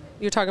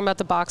 You're talking about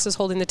the boxes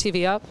holding the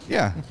TV up?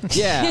 Yeah.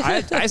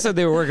 Yeah, I said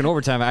they were working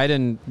overtime. I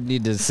didn't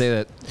need to say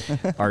that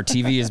our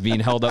TV is being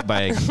held up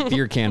by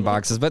beer can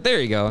boxes, but there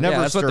you go.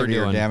 Never that's what they're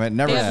sturdier, doing. damn it.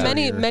 Never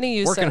sturdier. Many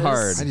uses. Working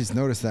hard. I just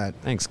noticed that.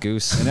 Thanks,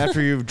 Goose. And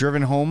after you've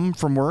driven home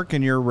from work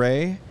and you're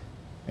Ray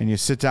and you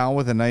sit down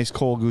with a nice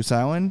cold Goose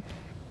Island,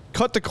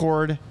 cut the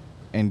cord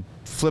and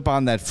flip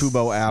on that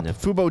Fubo app,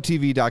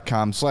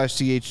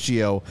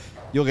 FuboTV.com/CHGO.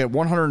 You'll get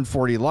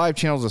 140 live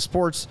channels of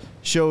sports,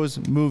 shows,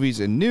 movies,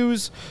 and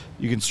news.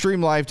 You can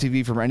stream live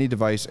TV from any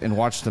device and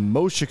watch the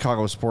most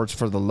Chicago sports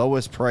for the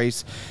lowest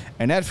price.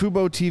 And at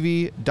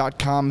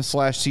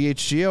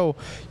FuboTV.com/CHGO,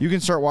 you can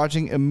start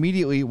watching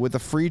immediately with a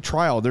free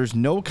trial. There's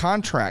no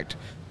contract.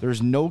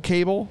 There's no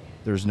cable.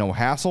 There's no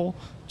hassle.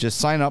 Just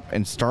sign up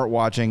and start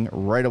watching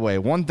right away.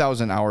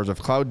 1,000 hours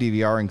of cloud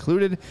DVR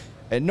included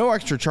at no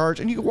extra charge.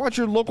 And you can watch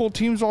your local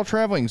teams while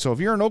traveling. So if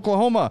you're in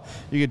Oklahoma,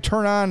 you can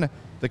turn on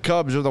the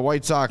Cubs or the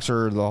White Sox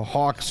or the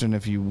Hawks, and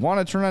if you want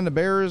to turn on the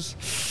Bears,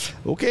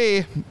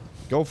 okay,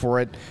 go for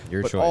it.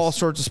 Your choice. All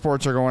sorts of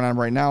sports are going on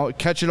right now.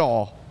 Catch it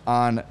all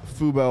on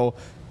Fubo.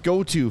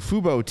 Go to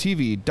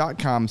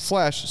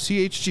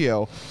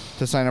FuboTV.com/CHGO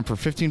to sign up for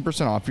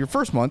 15% off your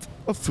first month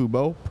of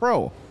Fubo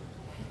Pro.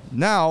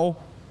 Now,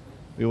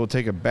 we will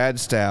take a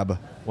bad stab.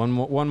 One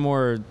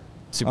more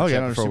super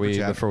chat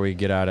before we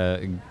get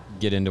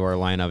into our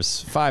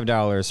lineups.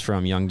 $5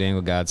 from Young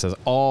Dangle God says,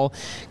 all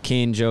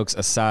Kane jokes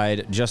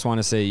aside, just want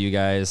to say you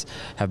guys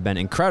have been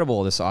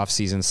incredible this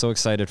offseason. So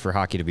excited for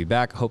hockey to be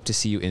back. Hope to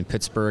see you in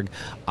Pittsburgh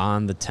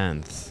on the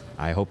 10th.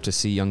 I hope to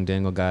see Young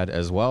Dangle God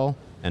as well,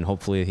 and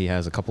hopefully he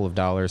has a couple of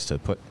dollars to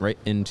put right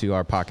into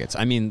our pockets.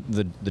 I mean,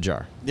 the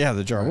jar. Yeah,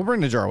 the jar. We'll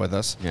bring the jar with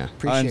us. Yeah.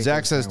 And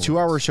Zach says,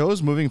 2-hour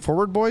shows moving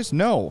forward, boys?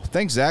 No.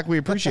 Thanks, Zach. We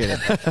appreciate it.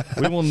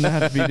 We will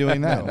not be doing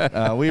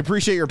that. We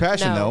appreciate your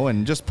passion, though,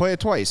 and just play it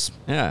twice.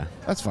 Yeah.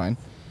 That's fine.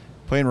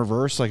 Play in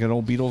reverse like an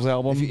old Beatles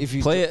album. If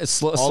you play it,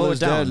 slow it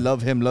down. Dead,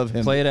 love him, love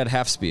him. Play it at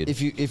half speed.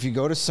 If you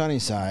go to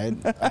Sunnyside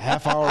a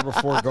half hour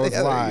before it goes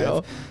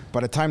live, by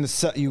the time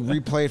you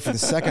replay it for the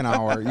second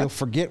hour, you'll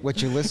forget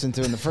what you listened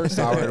to in the first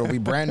hour. It'll be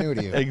brand new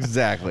to you.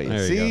 Exactly. There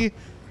you See, go.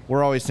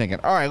 We're always thinking.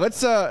 All right,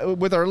 let's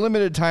with our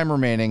limited time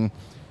remaining,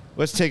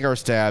 let's take our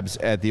stabs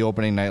at the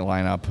opening night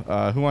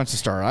lineup. Who wants to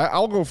start?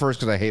 I'll go first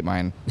because I hate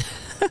mine.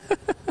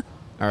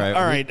 All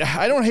right.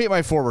 I don't hate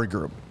my forward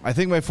group. I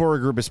think my forward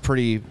group is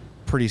pretty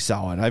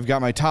solid. I've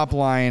got my top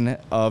line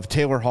of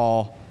Taylor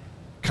Hall,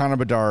 Connor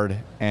Bedard,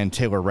 and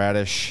Taylor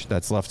Radish.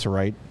 That's left to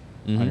right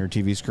on your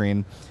TV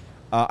screen.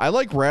 I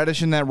like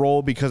Radish in that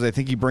role because I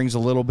think he brings a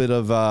little bit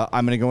of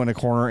I'm going to go in a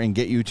corner and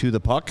get you to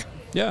the puck.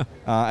 Yeah.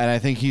 And I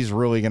think he's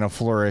really going to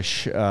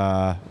flourish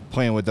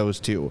playing with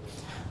those two.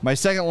 My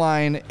second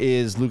line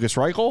is Lucas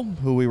Reichel,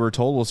 who we were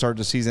told will start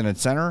the season at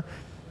center.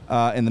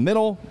 In the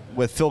middle,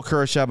 with Phil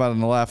Kurashev on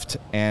the left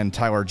and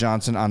Tyler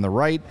Johnson on the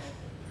right.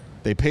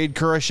 They paid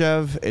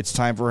Kurashev. It's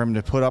time for him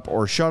to put up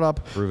or shut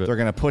up. Prove it. They're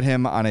going to put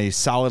him on a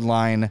solid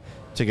line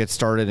to get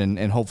started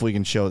and hopefully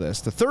can show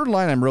this. The third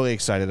line I'm really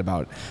excited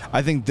about.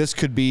 I think this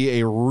could be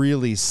a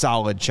really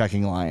solid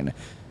checking line.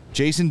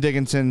 Jason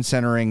Dickinson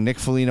centering Nick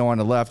Foligno on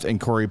the left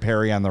and Corey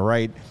Perry on the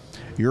right.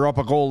 You're up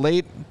a goal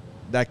late.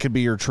 That could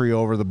be your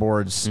trio over the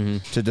boards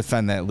to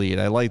defend that lead.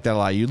 I like that a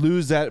lot. You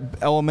lose that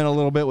element a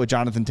little bit with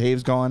Jonathan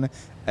Taves gone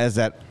as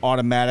that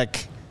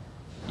automatic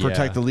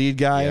protect the lead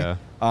guy. Yeah.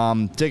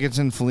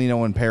 Dickinson,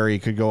 Foligno, and Perry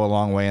could go a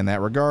long way in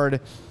that regard.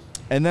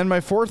 And then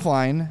my fourth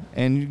line,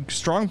 and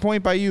strong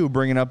point by you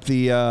bringing up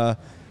the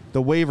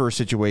waiver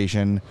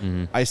situation.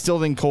 I still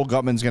think Cole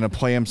Gutman's going to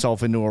play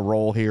himself into a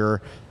role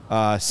here,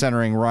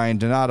 centering Ryan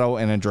Donato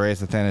and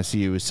Andreas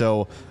Athanasiou.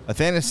 So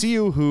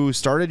Athanasiou, who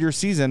started your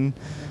season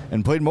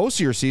and played most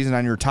of your season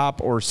on your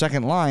top or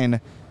second line,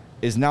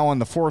 is now on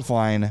the fourth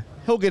line.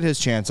 He'll get his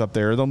chance up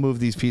there. They'll move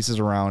these pieces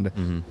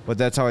around. But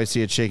that's how I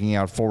see it shaking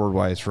out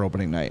forward-wise for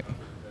opening night.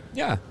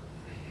 Yeah.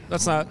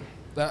 That's not...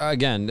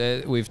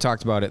 Again, we've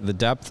talked about it. The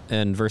depth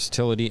and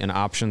versatility and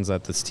options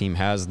that this team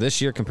has this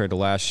year compared to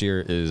last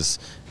year is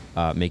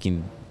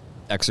making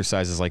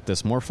exercises like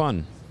this more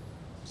fun.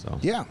 So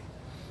yeah.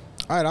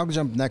 All right, I'll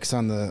jump next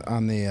on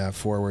the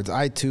forwards.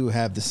 I too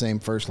have the same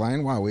first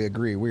line. Wow, we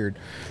agree. Weird.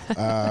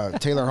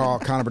 Taylor Hall,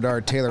 Connor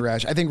Bedard, Taylor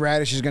Radish. I think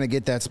Radish is going to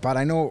get that spot.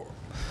 I know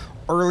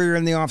earlier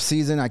in the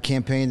offseason I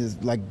campaigned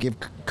to give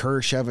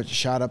Kurashev a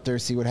shot up there,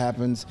 see what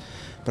happens.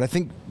 But I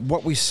think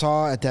what we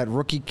saw at that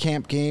rookie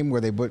camp game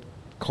where they put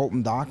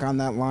Colton Dock on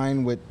that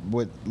line with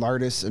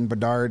Lardis and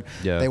Bedard.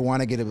 Yeah. They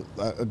want to get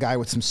a guy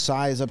with some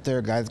size up there,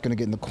 a guy that's going to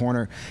get in the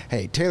corner.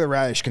 Hey, Taylor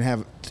Radish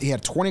he had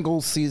a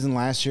 20-goal season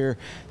last year.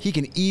 He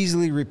can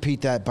easily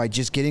repeat that by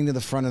just getting to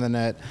the front of the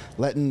net,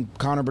 letting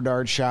Connor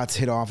Bedard shots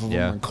hit off of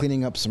him, and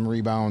cleaning up some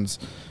rebounds.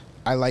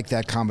 I like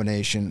that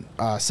combination.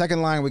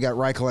 Second line, we got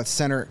Reichel at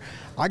center.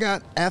 I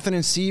got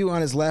Athanasiou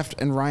on his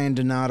left and Ryan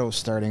Donato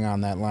starting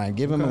on that line.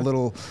 Give him a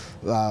little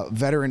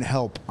veteran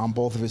help on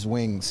both of his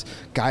wings.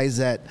 Guys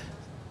that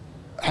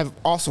have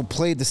also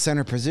played the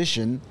center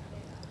position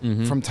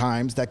from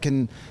times that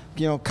can,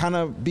 kind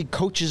of be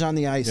coaches on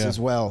the ice as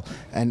well.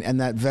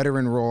 And that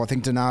veteran role, I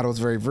think Donato is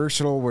very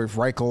versatile. Where if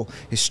Reichel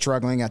is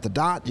struggling at the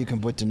dot, you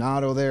can put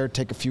Donato there,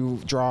 take a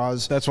few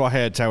draws. That's why I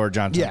had Tyler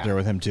Johnson up there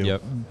with him too.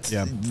 Yep.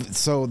 Yeah.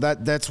 So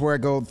that's where I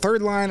go.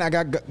 Third line, I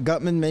got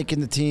Gutman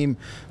making the team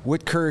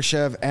with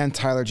Kurashev and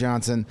Tyler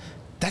Johnson.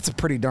 That's a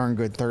pretty darn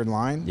good third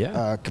line.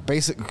 Yeah.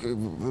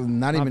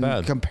 Not even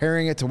bad.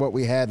 comparing it to what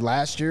we had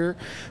last year,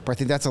 but I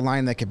think that's a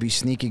line that could be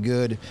sneaky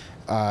good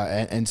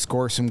and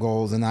score some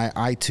goals. And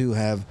I too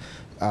have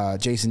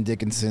Jason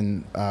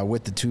Dickinson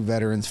with the two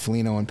veterans,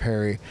 Foligno and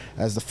Perry,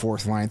 as the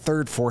fourth line.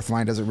 Third, fourth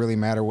line, doesn't really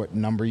matter what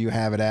number you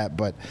have it at,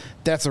 but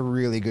that's a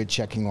really good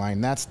checking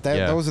line.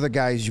 Those are the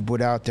guys you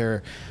put out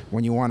there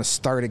when you want to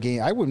start a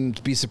game. I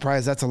wouldn't be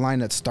surprised that's a line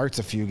that starts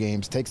a few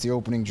games, takes the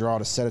opening draw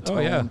to set a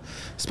tone,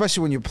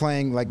 especially when you're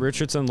playing like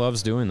Richardson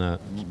loves doing that.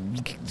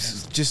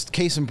 Just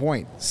case in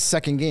point,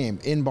 second game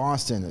in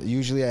Boston,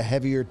 usually a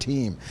heavier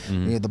team.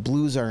 The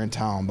Blues are in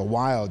town, the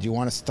Wild. You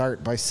want to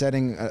start by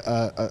setting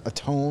a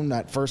tone,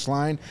 that first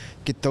line,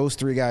 get those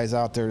three guys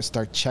out there to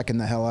start checking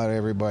the hell out of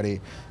everybody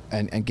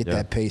and get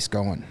that pace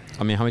going.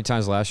 I mean, how many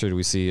times last year did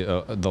we see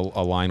a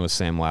line with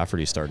Sam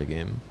Lafferty start a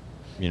game?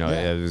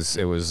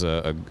 It was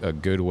a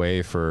good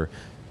way for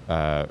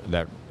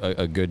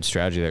a good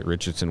strategy that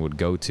Richardson would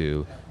go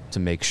to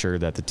make sure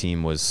that the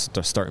team was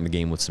starting the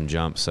game with some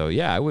jumps. So,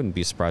 I wouldn't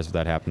be surprised if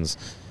that happens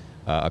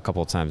a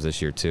couple of times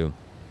this year too.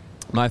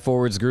 My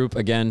forwards group,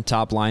 again,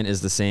 top line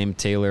is the same.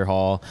 Taylor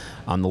Hall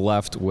on the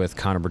left with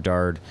Connor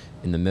Bedard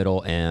in the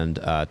middle and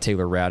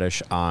Taylor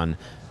Radish on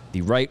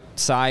the right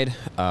side.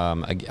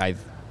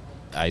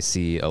 I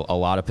see a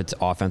lot of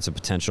offensive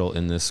potential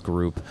in this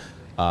group.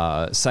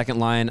 Second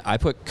line, I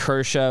put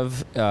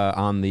Kurashev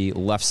on the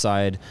left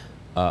side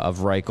of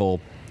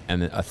Reichel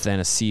and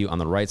Athanasiou on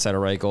the right side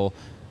of Reichel.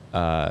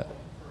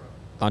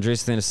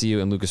 Andreas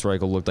Athanasiou and Lucas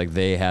Reichel looked like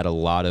they had a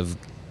lot of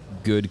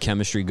good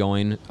chemistry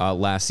going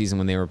last season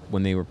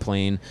when they were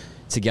playing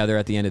together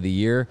at the end of the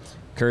year.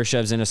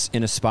 Kurashev's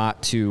in a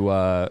spot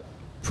to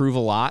prove a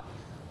lot.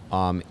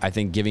 I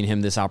think giving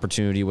him this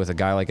opportunity with a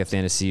guy like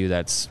Athanasiou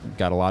that's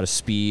got a lot of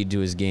speed to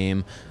his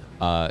game.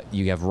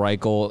 You have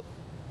Reichel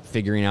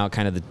figuring out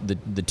kind of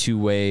the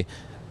two-way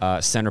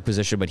center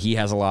position, but he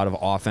has a lot of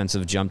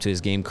offensive jump to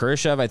his game.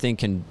 Kurashev, I think,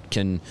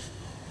 can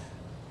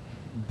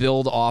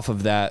build off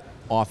of that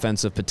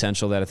offensive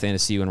potential that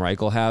Athanasiou and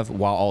Reichel have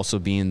while also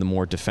being the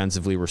more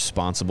defensively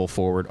responsible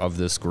forward of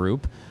this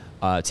group,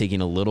 taking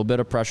a little bit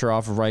of pressure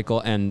off of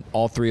Reichel. And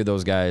all three of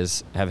those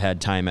guys have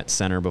had time at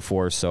center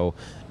before, so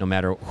no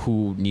matter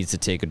who needs to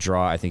take a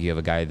draw, I think you have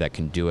a guy that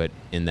can do it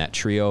in that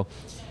trio.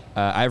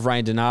 I have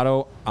Ryan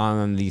Donato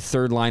on the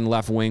third line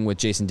left wing with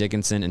Jason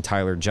Dickinson and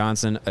Tyler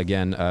Johnson.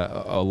 Again,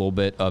 a little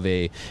bit of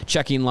a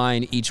checking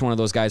line. Each one of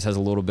those guys has a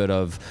little bit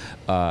of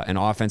an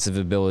offensive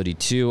ability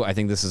too. I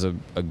think this is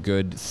a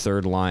good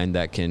third line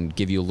that can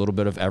give you a little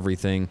bit of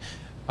everything.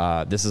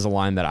 This is a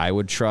line that I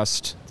would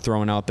trust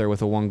throwing out there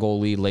with a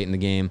 1-goal lead late in the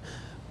game.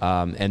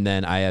 And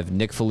then I have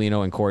Nick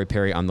Foligno and Corey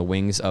Perry on the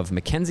wings of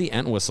Mackenzie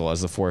Entwistle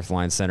as the fourth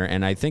line center.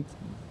 And I think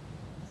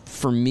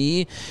for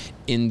me,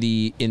 in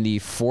the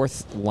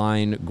fourth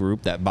line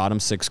group, that bottom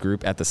six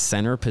group at the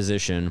center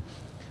position,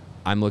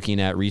 I'm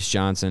looking at Reese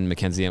Johnson,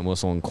 Mackenzie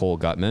Entwistle, and Cole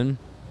Gutman.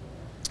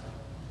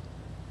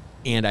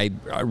 And I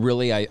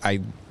really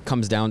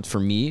comes down for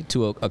me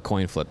to a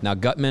coin flip. Now,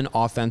 Gutman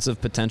offensive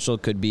potential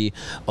could be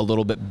a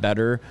little bit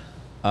better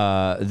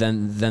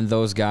than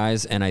those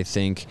guys, and I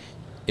think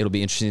it'll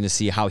be interesting to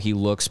see how he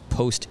looks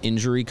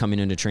post-injury coming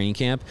into training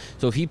camp.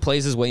 So if he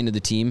plays his way into the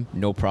team,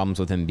 no problems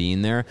with him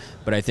being there.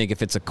 But I think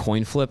if it's a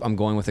coin flip, I'm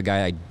going with a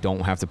guy I don't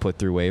have to put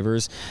through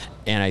waivers.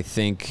 And I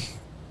think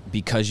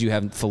because you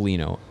have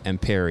Foligno and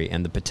Perry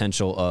and the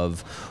potential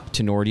of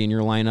Tenorti in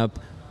your lineup,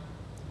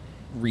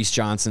 Reese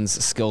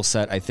Johnson's skill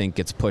set, I think,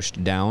 gets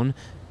pushed down.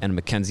 And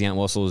Mackenzie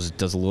Entwistle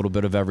does a little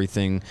bit of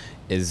everything,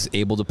 is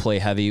able to play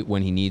heavy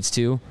when he needs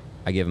to.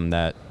 I give him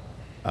that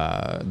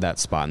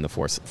spot in the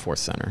fourth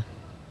center.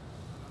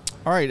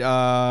 All right.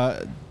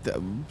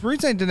 The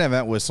reason I didn't have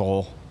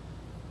Entwistle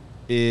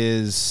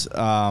is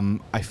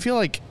I feel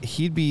like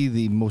he'd be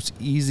the most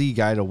easy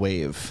guy to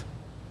waive.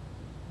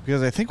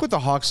 Because I think what the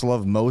Hawks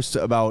love most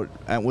about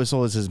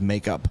Entwistle is his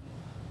makeup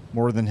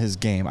more than his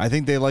game. I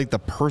think they like the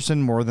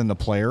person more than the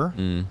player.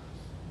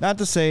 Not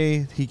to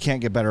say he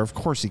can't get better. Of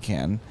course he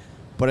can.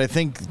 But I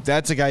think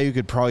that's a guy who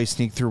could probably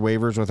sneak through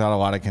waivers without a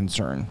lot of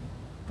concern.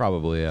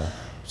 Probably, yeah.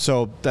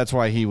 So that's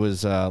why he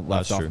was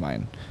left off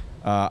mine.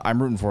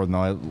 I'm rooting for him,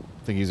 though. I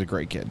think he's a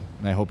great kid,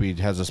 and I hope he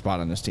has a spot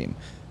on this team.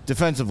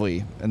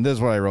 Defensively, and this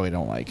is what I really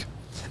don't like,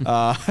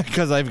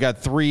 because I've got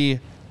 3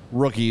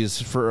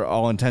 rookies for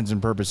all intents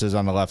and purposes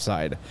on the left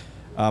side.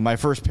 My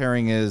first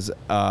pairing is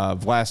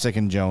Vlasic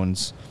and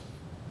Jones.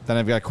 Then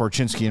I've got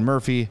Korchinski and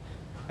Murphy,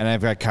 and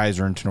I've got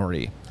Kaiser and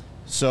Tenorti.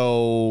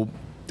 So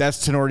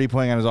that's Tenorti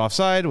playing on his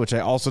offside, which I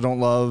also don't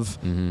love,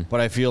 but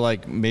I feel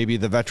like maybe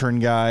the veteran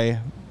guy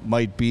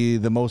might be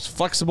the most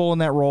flexible in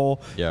that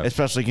role,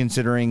 especially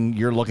considering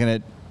you're looking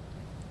at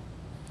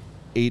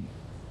 8-9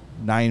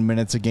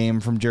 minutes a game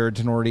from Jared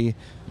Tenorti,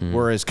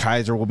 whereas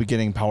Kaiser will be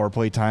getting power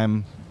play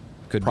time.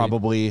 Could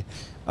probably.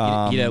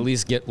 He'd at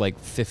least get like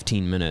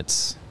 15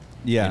 minutes.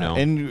 Yeah,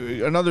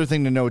 and another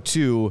thing to note,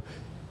 too,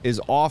 is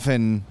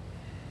often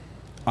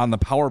on the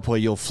power play,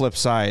 you'll flip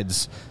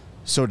sides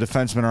so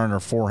defensemen are on their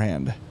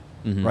forehand,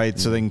 right?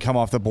 So they can come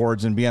off the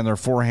boards and be on their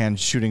forehand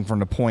shooting from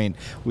the point.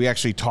 We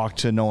actually talked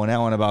to Nolan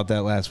Allen about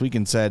that last week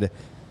and said,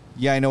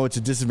 yeah, I know it's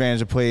a disadvantage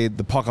to play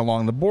the puck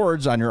along the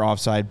boards on your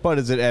offside, but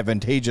is it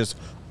advantageous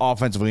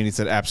offensively? And he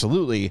said,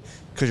 absolutely,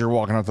 because you're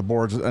walking off the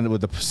boards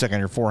with the stick on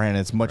your forehand.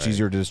 It's much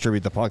easier to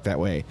distribute the puck that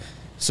way.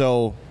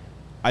 So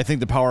I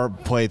think the power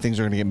play things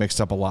are going to get mixed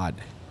up a lot.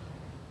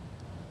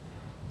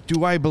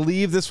 Do I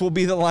believe this will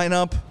be the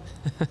lineup?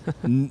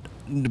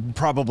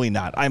 Probably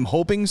not. I'm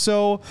hoping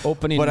so.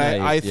 Opening but night,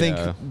 I think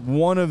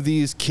one of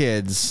these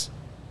kids,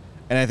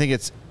 and I think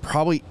it's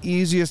probably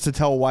easiest to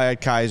tell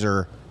Wyatt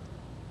Kaiser,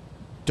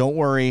 don't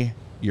worry,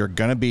 you're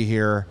going to be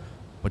here,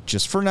 but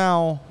just for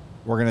now,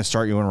 we're going to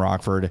start you in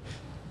Rockford.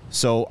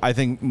 So I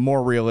think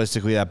more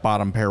realistically, that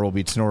bottom pair will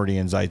be Tenorti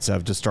and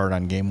Zaitsev to start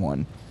on game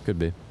 1. Could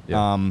be.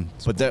 Yeah.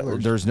 But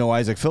there's no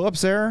Isaac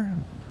Phillips there.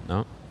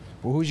 No.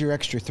 Well, who's your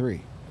extra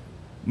 3?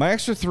 My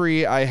extra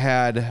 3, I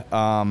had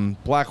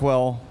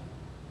Blackwell,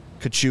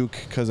 Kachuk,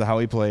 because of how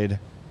he played,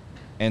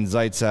 and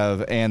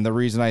Zaitsev. And the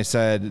reason I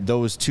said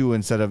those 2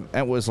 instead of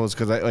Entwistle is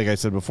because, like I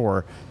said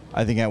before,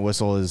 I think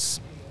Entwistle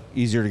is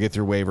easier to get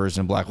through waivers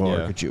than Blackwell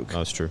or Kachuk.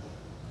 That's true.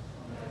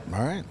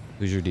 All right.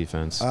 Who's your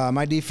defense?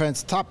 My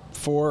defense, top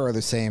 4 are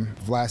the same.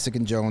 Vlasic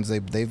and Jones.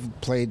 They've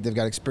played. They've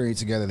got experience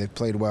together. They've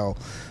played well.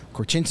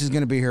 Korchinski's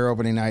going to be here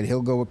opening night.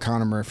 He'll go with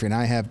Connor Murphy, and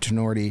I have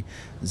Tenorti,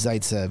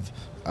 Zaitsev.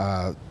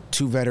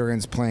 2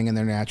 veterans playing in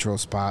their natural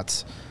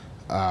spots.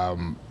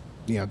 Tenorti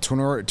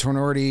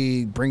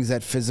brings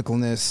that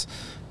physicalness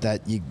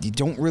that you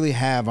don't really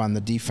have on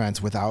the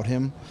defense without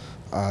him.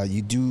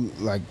 You do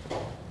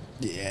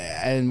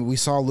and we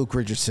saw Luke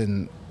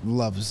Richardson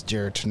loves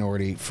Jared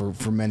Tenorti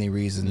for many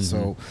reasons,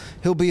 so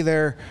he'll be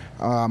there.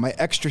 My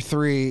extra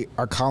 3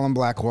 are Colin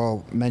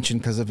Blackwell,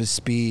 mentioned because of his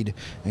speed,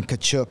 and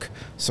Kachuk.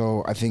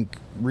 So I think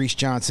Reese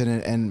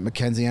Johnson and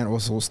Mackenzie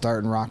Entwistle will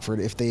start in Rockford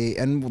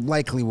and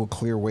likely will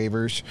clear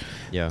waivers.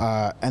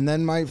 Yeah. And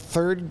then my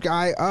third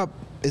guy up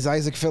is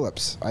Isaac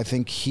Phillips. I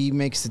think he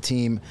makes the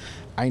team.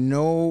 I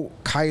know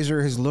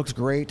Kaiser has looked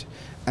great,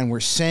 and we're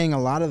saying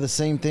a lot of the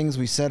same things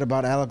we said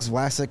about Alex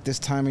Vlasic this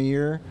time of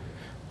year,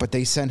 but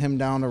they sent him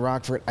down to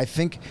Rockford. I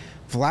think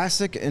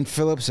Vlasic and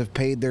Phillips have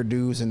paid their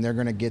dues, and they're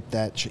going to get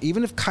that.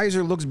 Even if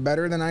Kaiser looks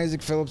better than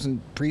Isaac Phillips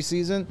in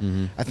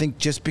preseason, I think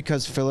just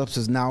because Phillips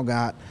has now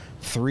got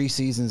 3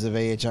 seasons of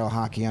AHL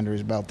hockey under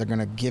his belt, they're going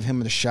to give him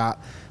the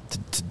shot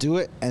to do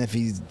it. And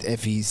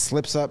if he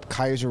slips up,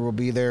 Kaiser will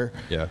be there.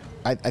 Yeah.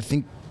 I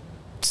think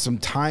some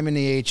time in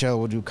the AHL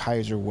will do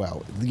Kaiser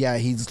well. Yeah,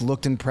 he's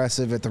looked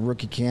impressive at the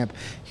rookie camp.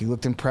 He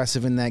looked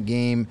impressive in that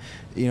game,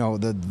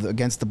 the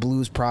against the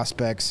Blues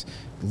prospects.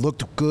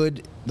 Looked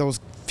good those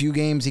few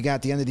games he got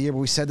at the end of the year, but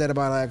we said that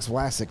about Alex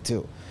Vlasic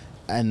too.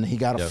 And he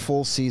got a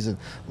full season.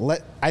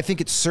 I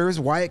think it serves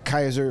Wyatt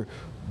Kaiser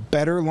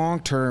better long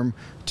term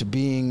to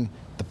being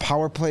the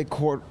power play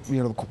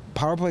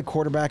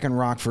quarterback in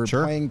Rockford,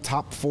 playing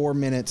top 4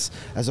 minutes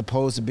as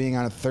opposed to being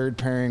on a third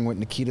pairing with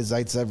Nikita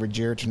Zaitsev or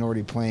Jared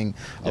Tenorti playing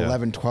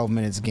 11, 12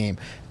 minutes a game.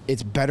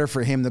 It's better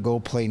for him to go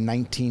play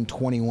 19,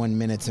 21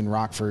 minutes in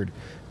Rockford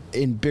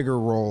in bigger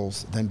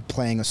roles than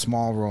playing a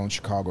small role in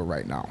Chicago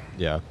right now.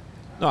 Yeah.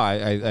 No,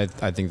 I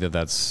think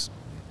that's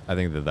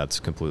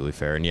completely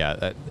fair.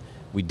 And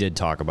we did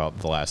talk about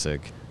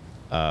Vlasic,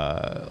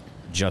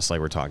 just like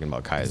we're talking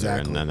about Kaiser,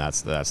 and then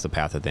that's the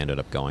path that they ended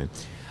up going.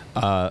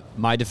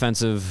 My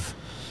defensive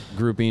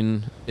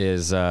grouping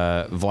is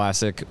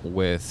Vlasic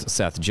with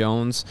Seth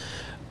Jones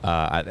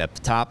at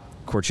the top,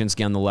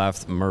 Korchinski on the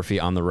left, Murphy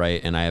on the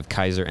right, and I have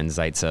Kaiser and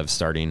Zaitsev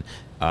starting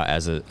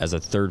as a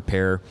third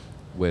pair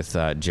with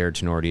Jared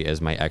Tenorti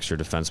as my extra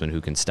defenseman who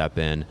can step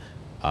in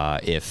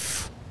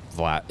if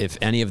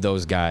any of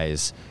those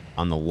guys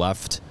on the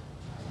left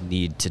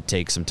need to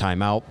take some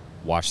time out,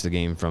 watch the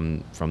game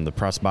from the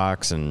press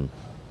box, and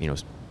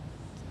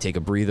take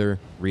a breather,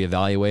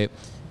 reevaluate.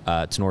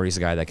 Tenorti's a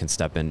guy that can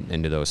step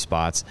into those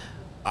spots.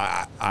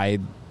 I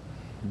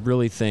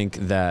really think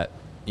that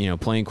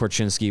playing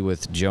Korchinski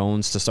with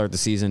Jones to start the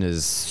season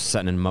is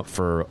setting him up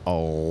for a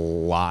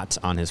lot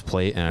on his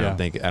plate, and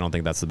I don't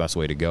think that's the best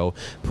way to go.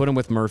 Put him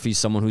with Murphy,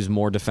 someone who's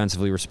more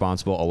defensively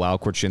responsible. Allow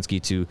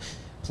Korchinski to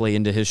play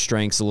into his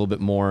strengths a little bit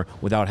more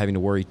without having to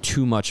worry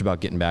too much about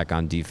getting back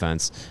on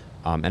defense.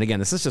 And again,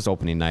 this is just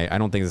opening night. I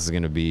don't think this is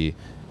going to be.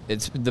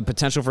 It's the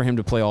potential for him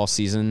to play all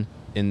season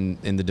in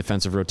the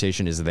defensive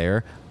rotation is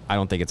there. I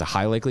don't think it's a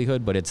high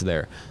likelihood, but it's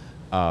there.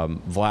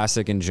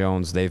 Vlasic and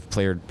Jones, they've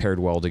paired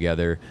well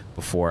together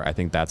before. I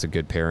think that's a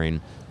good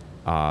pairing.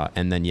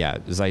 And then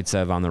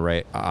Zaitsev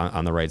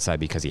on the right side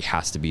because he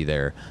has to be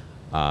there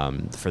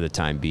for the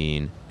time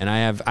being. And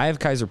I have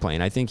Kaiser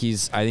playing. I think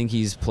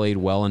he's played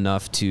well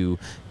enough to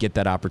get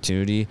that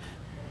opportunity.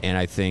 And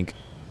I think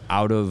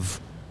outside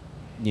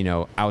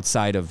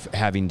of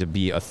having to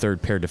be a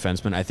third pair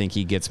defenseman, I think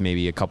he gets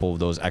maybe a couple of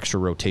those extra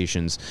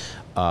rotations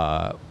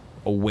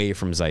away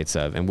from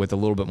Zaitsev and with a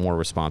little bit more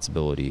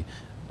responsibility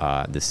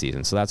this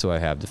season. So that's who I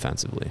have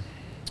defensively.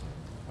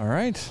 All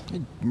right.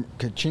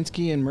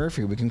 Kaczynski and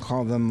Murphy, we can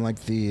call them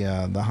like the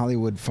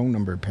Hollywood phone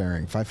number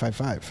pairing,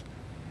 555.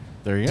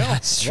 There you go.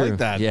 That's true. Like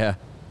that. Yeah.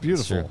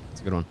 Beautiful.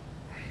 That's a good one.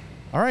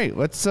 All right.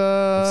 Let's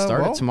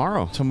start it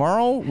tomorrow.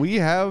 Tomorrow we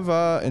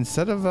have,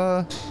 instead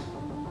of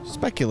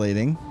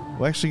speculating,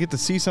 we'll actually get to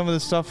see some of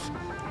this stuff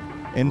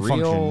in Real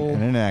function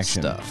and in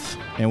action. Stuff.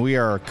 And we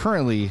are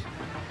currently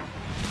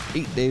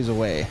 8 days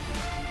away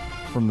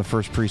from the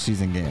first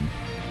preseason game.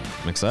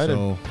 I'm excited.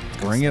 So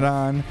bring it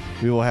on.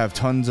 We will have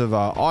tons of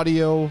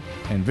audio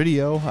and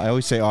video. I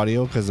always say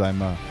audio because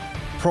I'm a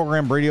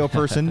program radio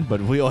person,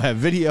 but we'll have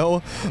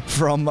video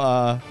from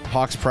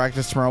Hawks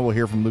practice tomorrow. We'll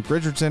hear from Luke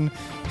Richardson,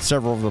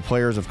 several of the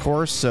players, of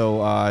course.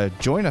 So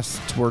join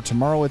us. We're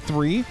tomorrow at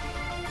 3.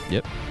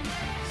 Yep.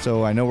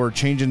 So I know we're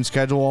changing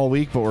schedule all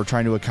week, but we're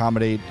trying to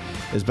accommodate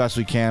as best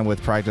we can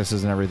with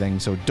practices and everything.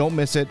 So don't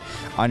miss it.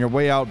 On your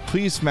way out,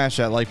 please smash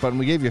that like button.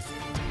 We gave you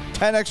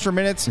 10 extra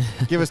minutes.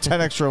 Give us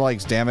 10 extra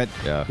likes, damn it.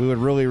 Yeah. We would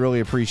really,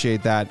 really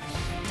appreciate that.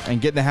 And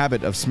get in the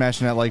habit of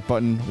smashing that like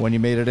button when you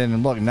made it in.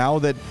 And look, now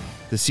that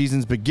the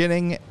season's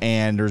beginning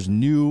and there's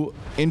new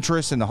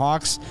interest in the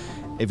Hawks,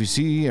 if you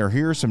see or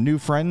hear some new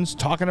friends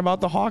talking about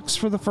the Hawks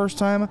for the first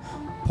time,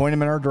 point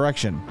them in our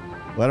direction.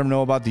 Let them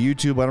know about the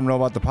YouTube. Let them know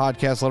about the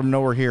podcast. Let them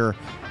know we're here,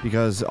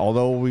 because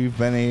although we've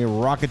been a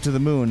rocket to the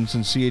moon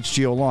since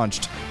CHGO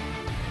launched,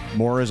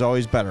 more is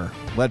always better.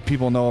 Let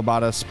people know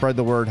about us. Spread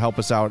the word. Help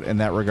us out in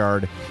that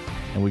regard,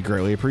 and we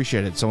greatly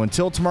appreciate it. So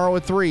until tomorrow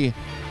at 3,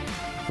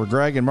 for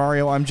Greg and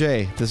Mario, I'm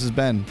Jay. This has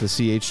been the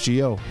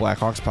CHGO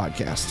Blackhawks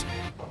Podcast.